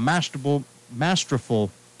 a masterful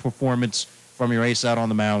performance from your ace out on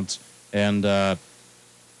the mound. And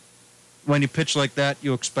when you pitch like that,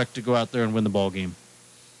 you expect to go out there and win the ball game.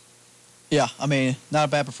 Yeah, I mean, not a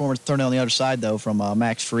bad performance. Turning on the other side, though, from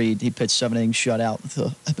Max Fried. He pitched 7 innings, shutout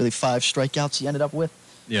with, I believe, 5 strikeouts he ended up with.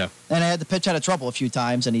 Yeah. And I had to pitch out of trouble a few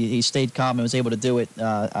times, and he stayed calm and was able to do it.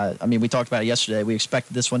 I mean, we talked about it yesterday. We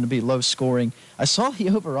expected this one to be low scoring. I saw the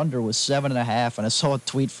over-under was 7.5, and I saw a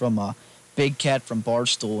tweet from Big Cat from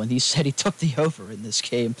Barstool, and he said he took the over in this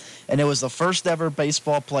game. And it was the first ever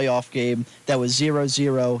baseball playoff game that was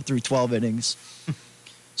 0-0 through 12 innings.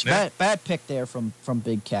 It's bad pick there from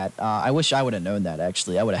Big Cat. I wish I would have known that,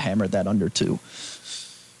 actually. I would have hammered that under, too.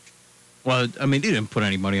 Well, I mean, you didn't put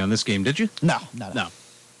any money on this game, did you? No.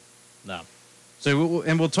 So,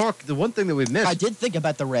 we'll talk. The one thing that we've missed. I did think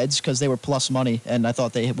about the Reds because they were plus money, and I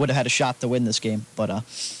thought they would have had a shot to win this game. But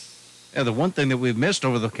yeah, the one thing that we've missed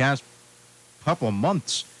over the past couple of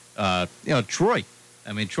months, Troy.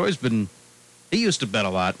 I mean, Troy's been. He used to bet a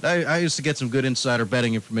lot. I used to get some good insider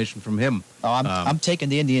betting information from him. Oh, I'm taking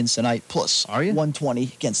the Indians tonight plus. Are you? 120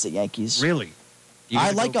 against the Yankees. Really?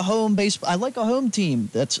 I like a home I like a home team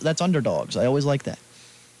that's underdogs. I always like that.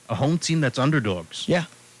 A home team that's underdogs. Yeah.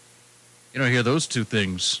 You don't hear those two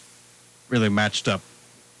things really matched up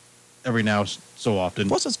every now so often.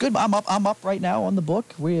 Plus, it's good. I'm up right now on the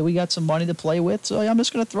book. We got some money to play with, so I'm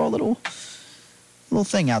just going to throw a little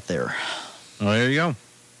thing out there. Oh, there you go.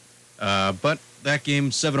 But that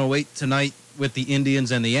game 7:08 tonight with the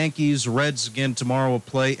Indians and the Yankees. Reds again tomorrow will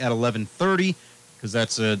play at 11:30 because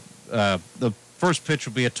that's the first pitch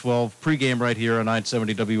will be at 12. Pregame right here on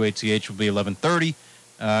 970 WATH will be 11:30,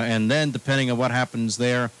 and then depending on what happens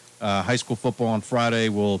there, high school football on Friday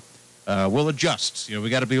will adjust. We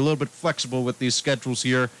got to be a little bit flexible with these schedules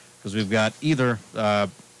here because we've got either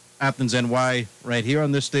Athens NY right here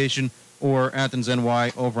on this station, or Athens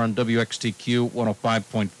NY over on WXTQ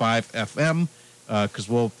 105.5 FM, because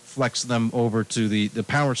we'll flex them over to the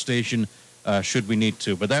power station should we need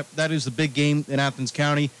to. But that is the big game in Athens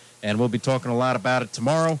County, and we'll be talking a lot about it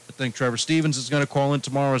tomorrow. I think Trevor Stevens is going to call in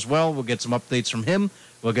tomorrow as well. We'll get some updates from him.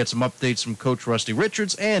 We'll get some updates from Coach Rusty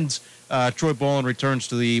Richards, and Troy Bolin returns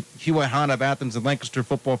to the Hewlett Honda of Athens and Lancaster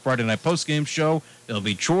Football Friday Night Postgame Show. It'll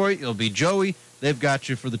be Troy, it'll be Joey. They've got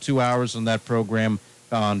you for the 2 hours on that program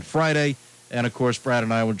on Friday. And, of course, Brad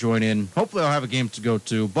and I will join in. Hopefully I'll have a game to go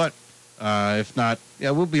to. But if not,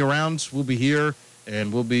 yeah, we'll be around. We'll be here.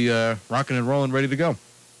 And we'll be rocking and rolling, ready to go.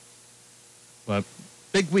 But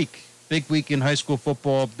big week. Big week in high school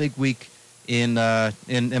football. Big week in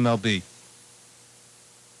MLB.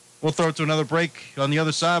 We'll throw it to another break. On the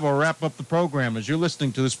other side, we'll wrap up the program as you're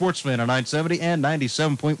listening to the Sports Fan on 970 and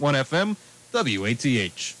 97.1 FM.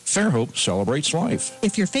 WATH. Fairhope celebrates life.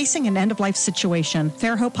 If you're facing an end-of-life situation,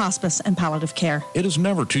 Fairhope Hospice and Palliative Care. It is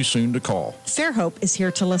never too soon to call. Fairhope is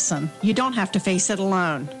here to listen. You don't have to face it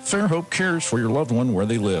alone. Fairhope cares for your loved one where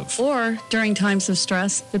they live. Or, during times of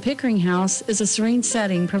stress, the Pickering House is a serene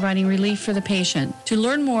setting providing relief for the patient. To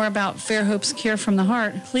learn more about Fairhope's Care from the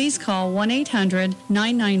Heart, please call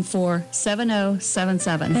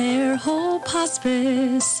 1-800-994-7077. Fairhope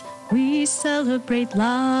Hospice. We celebrate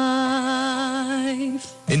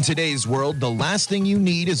life. In today's world, the last thing you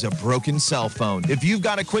need is a broken cell phone. If you've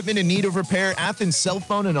got equipment in need of repair, Athens Cell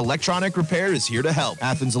Phone and Electronic Repair is here to help.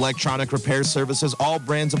 Athens Electronic Repair services all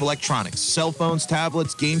brands of electronics, cell phones,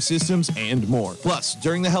 tablets, game systems, and more. Plus,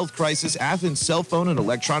 during the health crisis, Athens Cell Phone and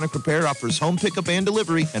Electronic Repair offers home pickup and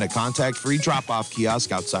delivery and a contact-free drop-off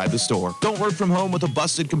kiosk outside the store. Don't work from home with a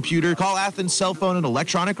busted computer? Call Athens Cell Phone and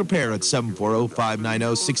Electronic Repair at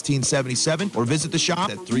 740-590-1677 or visit the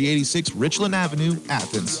shop at 386 Richland Avenue,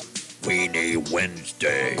 Athens. Weenie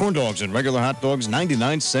Wednesday. Corn dogs and regular hot dogs,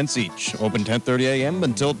 99 cents each. Open 10:30 a.m.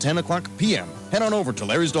 until 10 o'clock p.m. Head on over to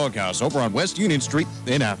Larry's Doghouse over on West Union Street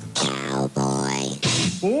in Athens. Cowboy.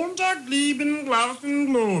 Montag, lieben, glauben,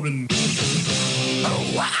 globen.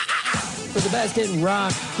 For the best in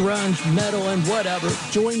rock, grunge, metal, and whatever,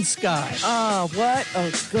 join Sky. Oh, what a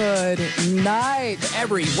good night.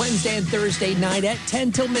 Every Wednesday and Thursday night at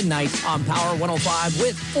 10 till midnight on Power 105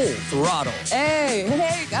 with Full Throttle.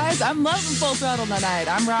 Hey, guys, I'm loving Full Throttle tonight.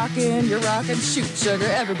 I'm rocking, you're rocking, shoot, sugar,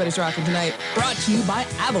 everybody's rocking tonight. Brought to you by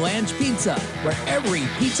Avalanche Pizza, where every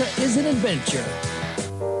pizza is an adventure.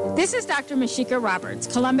 This is Dr. Mashika Roberts,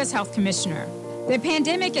 Columbus Health Commissioner. The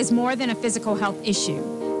pandemic is more than a physical health issue.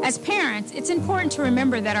 As parents, it's important to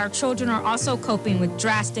remember that our children are also coping with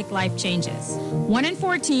drastic life changes. 1 in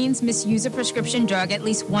 4 teens misuse a prescription drug at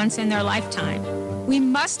least once in their lifetime. We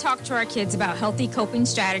must talk to our kids about healthy coping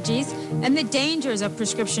strategies and the dangers of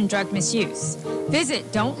prescription drug misuse.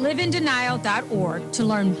 Visit don'tliveinDenial.org to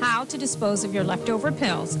learn how to dispose of your leftover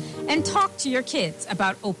pills and talk to your kids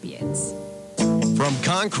about opiates. From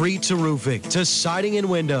concrete to roofing to siding and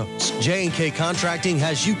windows, J&K Contracting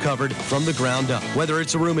has you covered from the ground up. Whether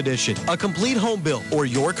it's a room addition, a complete home build, or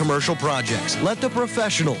your commercial projects, let the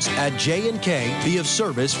professionals at J&K be of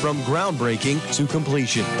service from groundbreaking to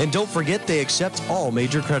completion. And don't forget they accept all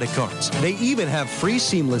major credit cards. They even have free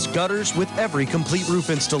seamless gutters with every complete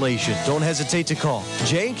roof installation. Don't hesitate to call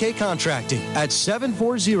J&K Contracting at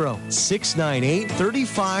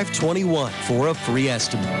 740-698-3521 for a free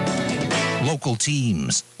estimate. Local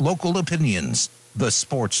teams, local opinions. The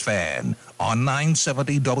Sports Fan on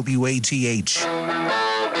 970 WATH.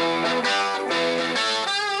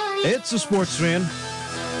 It's the Sports Fan,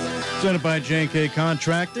 presented by J&K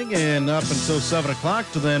Contracting, and up until 7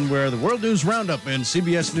 o'clock to then where the World News Roundup and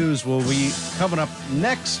CBS News will be coming up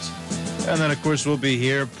next. And then, of course, we'll be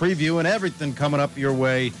here previewing everything coming up your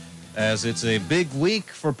way as it's a big week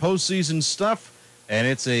for postseason stuff. And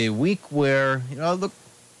it's a week where, look,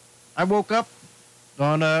 I woke up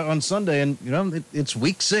on Sunday, and it's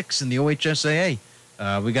week 6 in the OHSAA.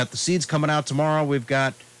 We got the seeds coming out tomorrow. We've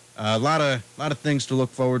got a lot of things to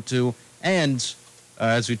look forward to, and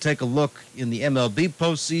as we take a look in the MLB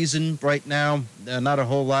postseason right now, not a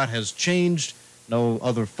whole lot has changed. No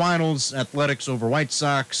other finals. Athletics over White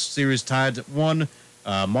Sox. Series tied at 1.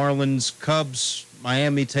 Marlins, Cubs.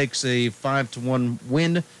 Miami takes a 5-1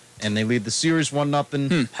 win. And they lead the series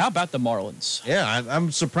 1-0. How about the Marlins? Yeah,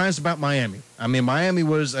 I'm surprised about Miami. I mean, Miami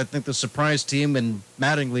was, I think, the surprise team, and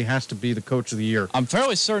Mattingly has to be the coach of the year. I'm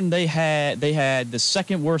fairly certain they had the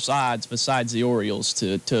second worst odds besides the Orioles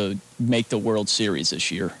to make the World Series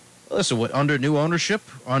this year. Listen, under new ownership,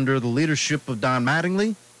 under the leadership of Don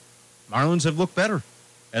Mattingly, Marlins have looked better,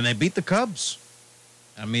 and they beat the Cubs.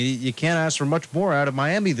 I mean, you can't ask for much more out of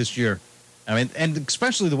Miami this year. I mean, and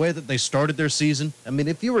especially the way that they started their season. I mean,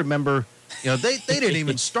 if you remember, they didn't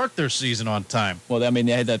even start their season on time. Well, I mean,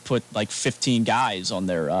 they had to put like 15 guys on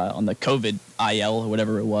their on the COVID IL or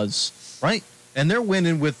whatever it was. Right, and they're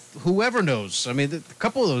winning with whoever knows. I mean, a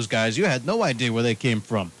couple of those guys, you had no idea where they came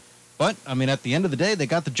from. But, I mean, at the end of the day, they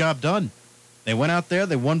got the job done. They went out there,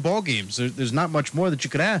 they won ball games. There's not much more that you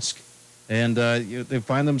could ask. And they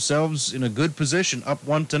find themselves in a good position, up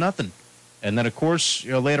 1-0. And then, of course,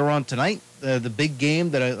 later on tonight, the big game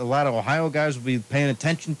that a lot of Ohio guys will be paying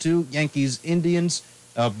attention to, Yankees-Indians,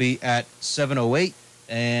 be at 7:08.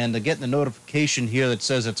 And they're getting a notification here that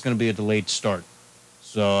says it's going to be a delayed start.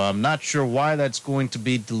 So I'm not sure why that's going to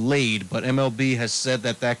be delayed, but MLB has said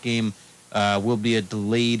that game will be a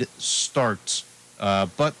delayed start.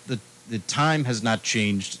 But the time has not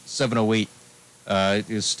changed. 7:08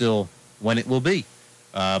 is still when it will be.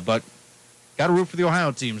 But got to root for the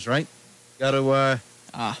Ohio teams, right? Got to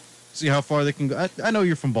see how far they can go. I know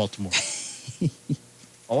you're from Baltimore.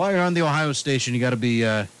 While you're on the Ohio station, you got to be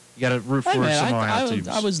you got to root for some Ohio teams.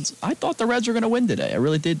 I thought the Reds were going to win today. I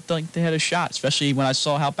really did think they had a shot, especially when I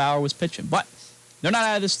saw how Bauer was pitching. But they're not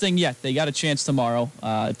out of this thing yet. They got a chance tomorrow.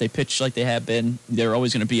 If they pitch like they have been, they're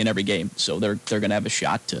always going to be in every game. So they're going to have a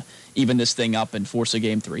shot to even this thing up and force a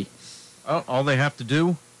game 3. All they have to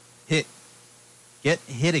do, get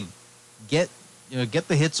hitting, get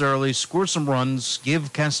the hits early, score some runs,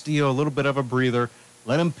 give Castillo a little bit of a breather,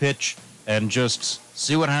 let him pitch, and just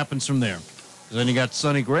see what happens from there. Because then you got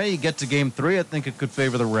Sonny Gray, you get to game 3, I think it could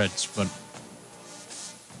favor the Reds. But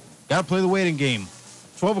got to play the waiting game.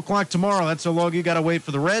 12 o'clock tomorrow, that's how long you got to wait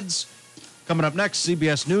for the Reds. Coming up next,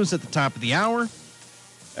 CBS News at the top of the hour.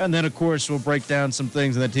 And then, of course, we'll break down some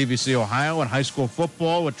things in the TVC Ohio and high school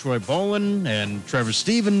football with Troy Bolin and Trevor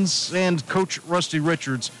Stevens and Coach Rusty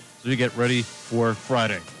Richards. So you get ready for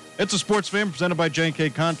Friday. It's a Sports Fan presented by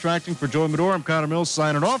J&K Contracting. For Joey Medora, I'm Connor Mills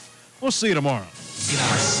signing off. We'll see you tomorrow. In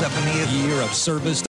our 70th year of service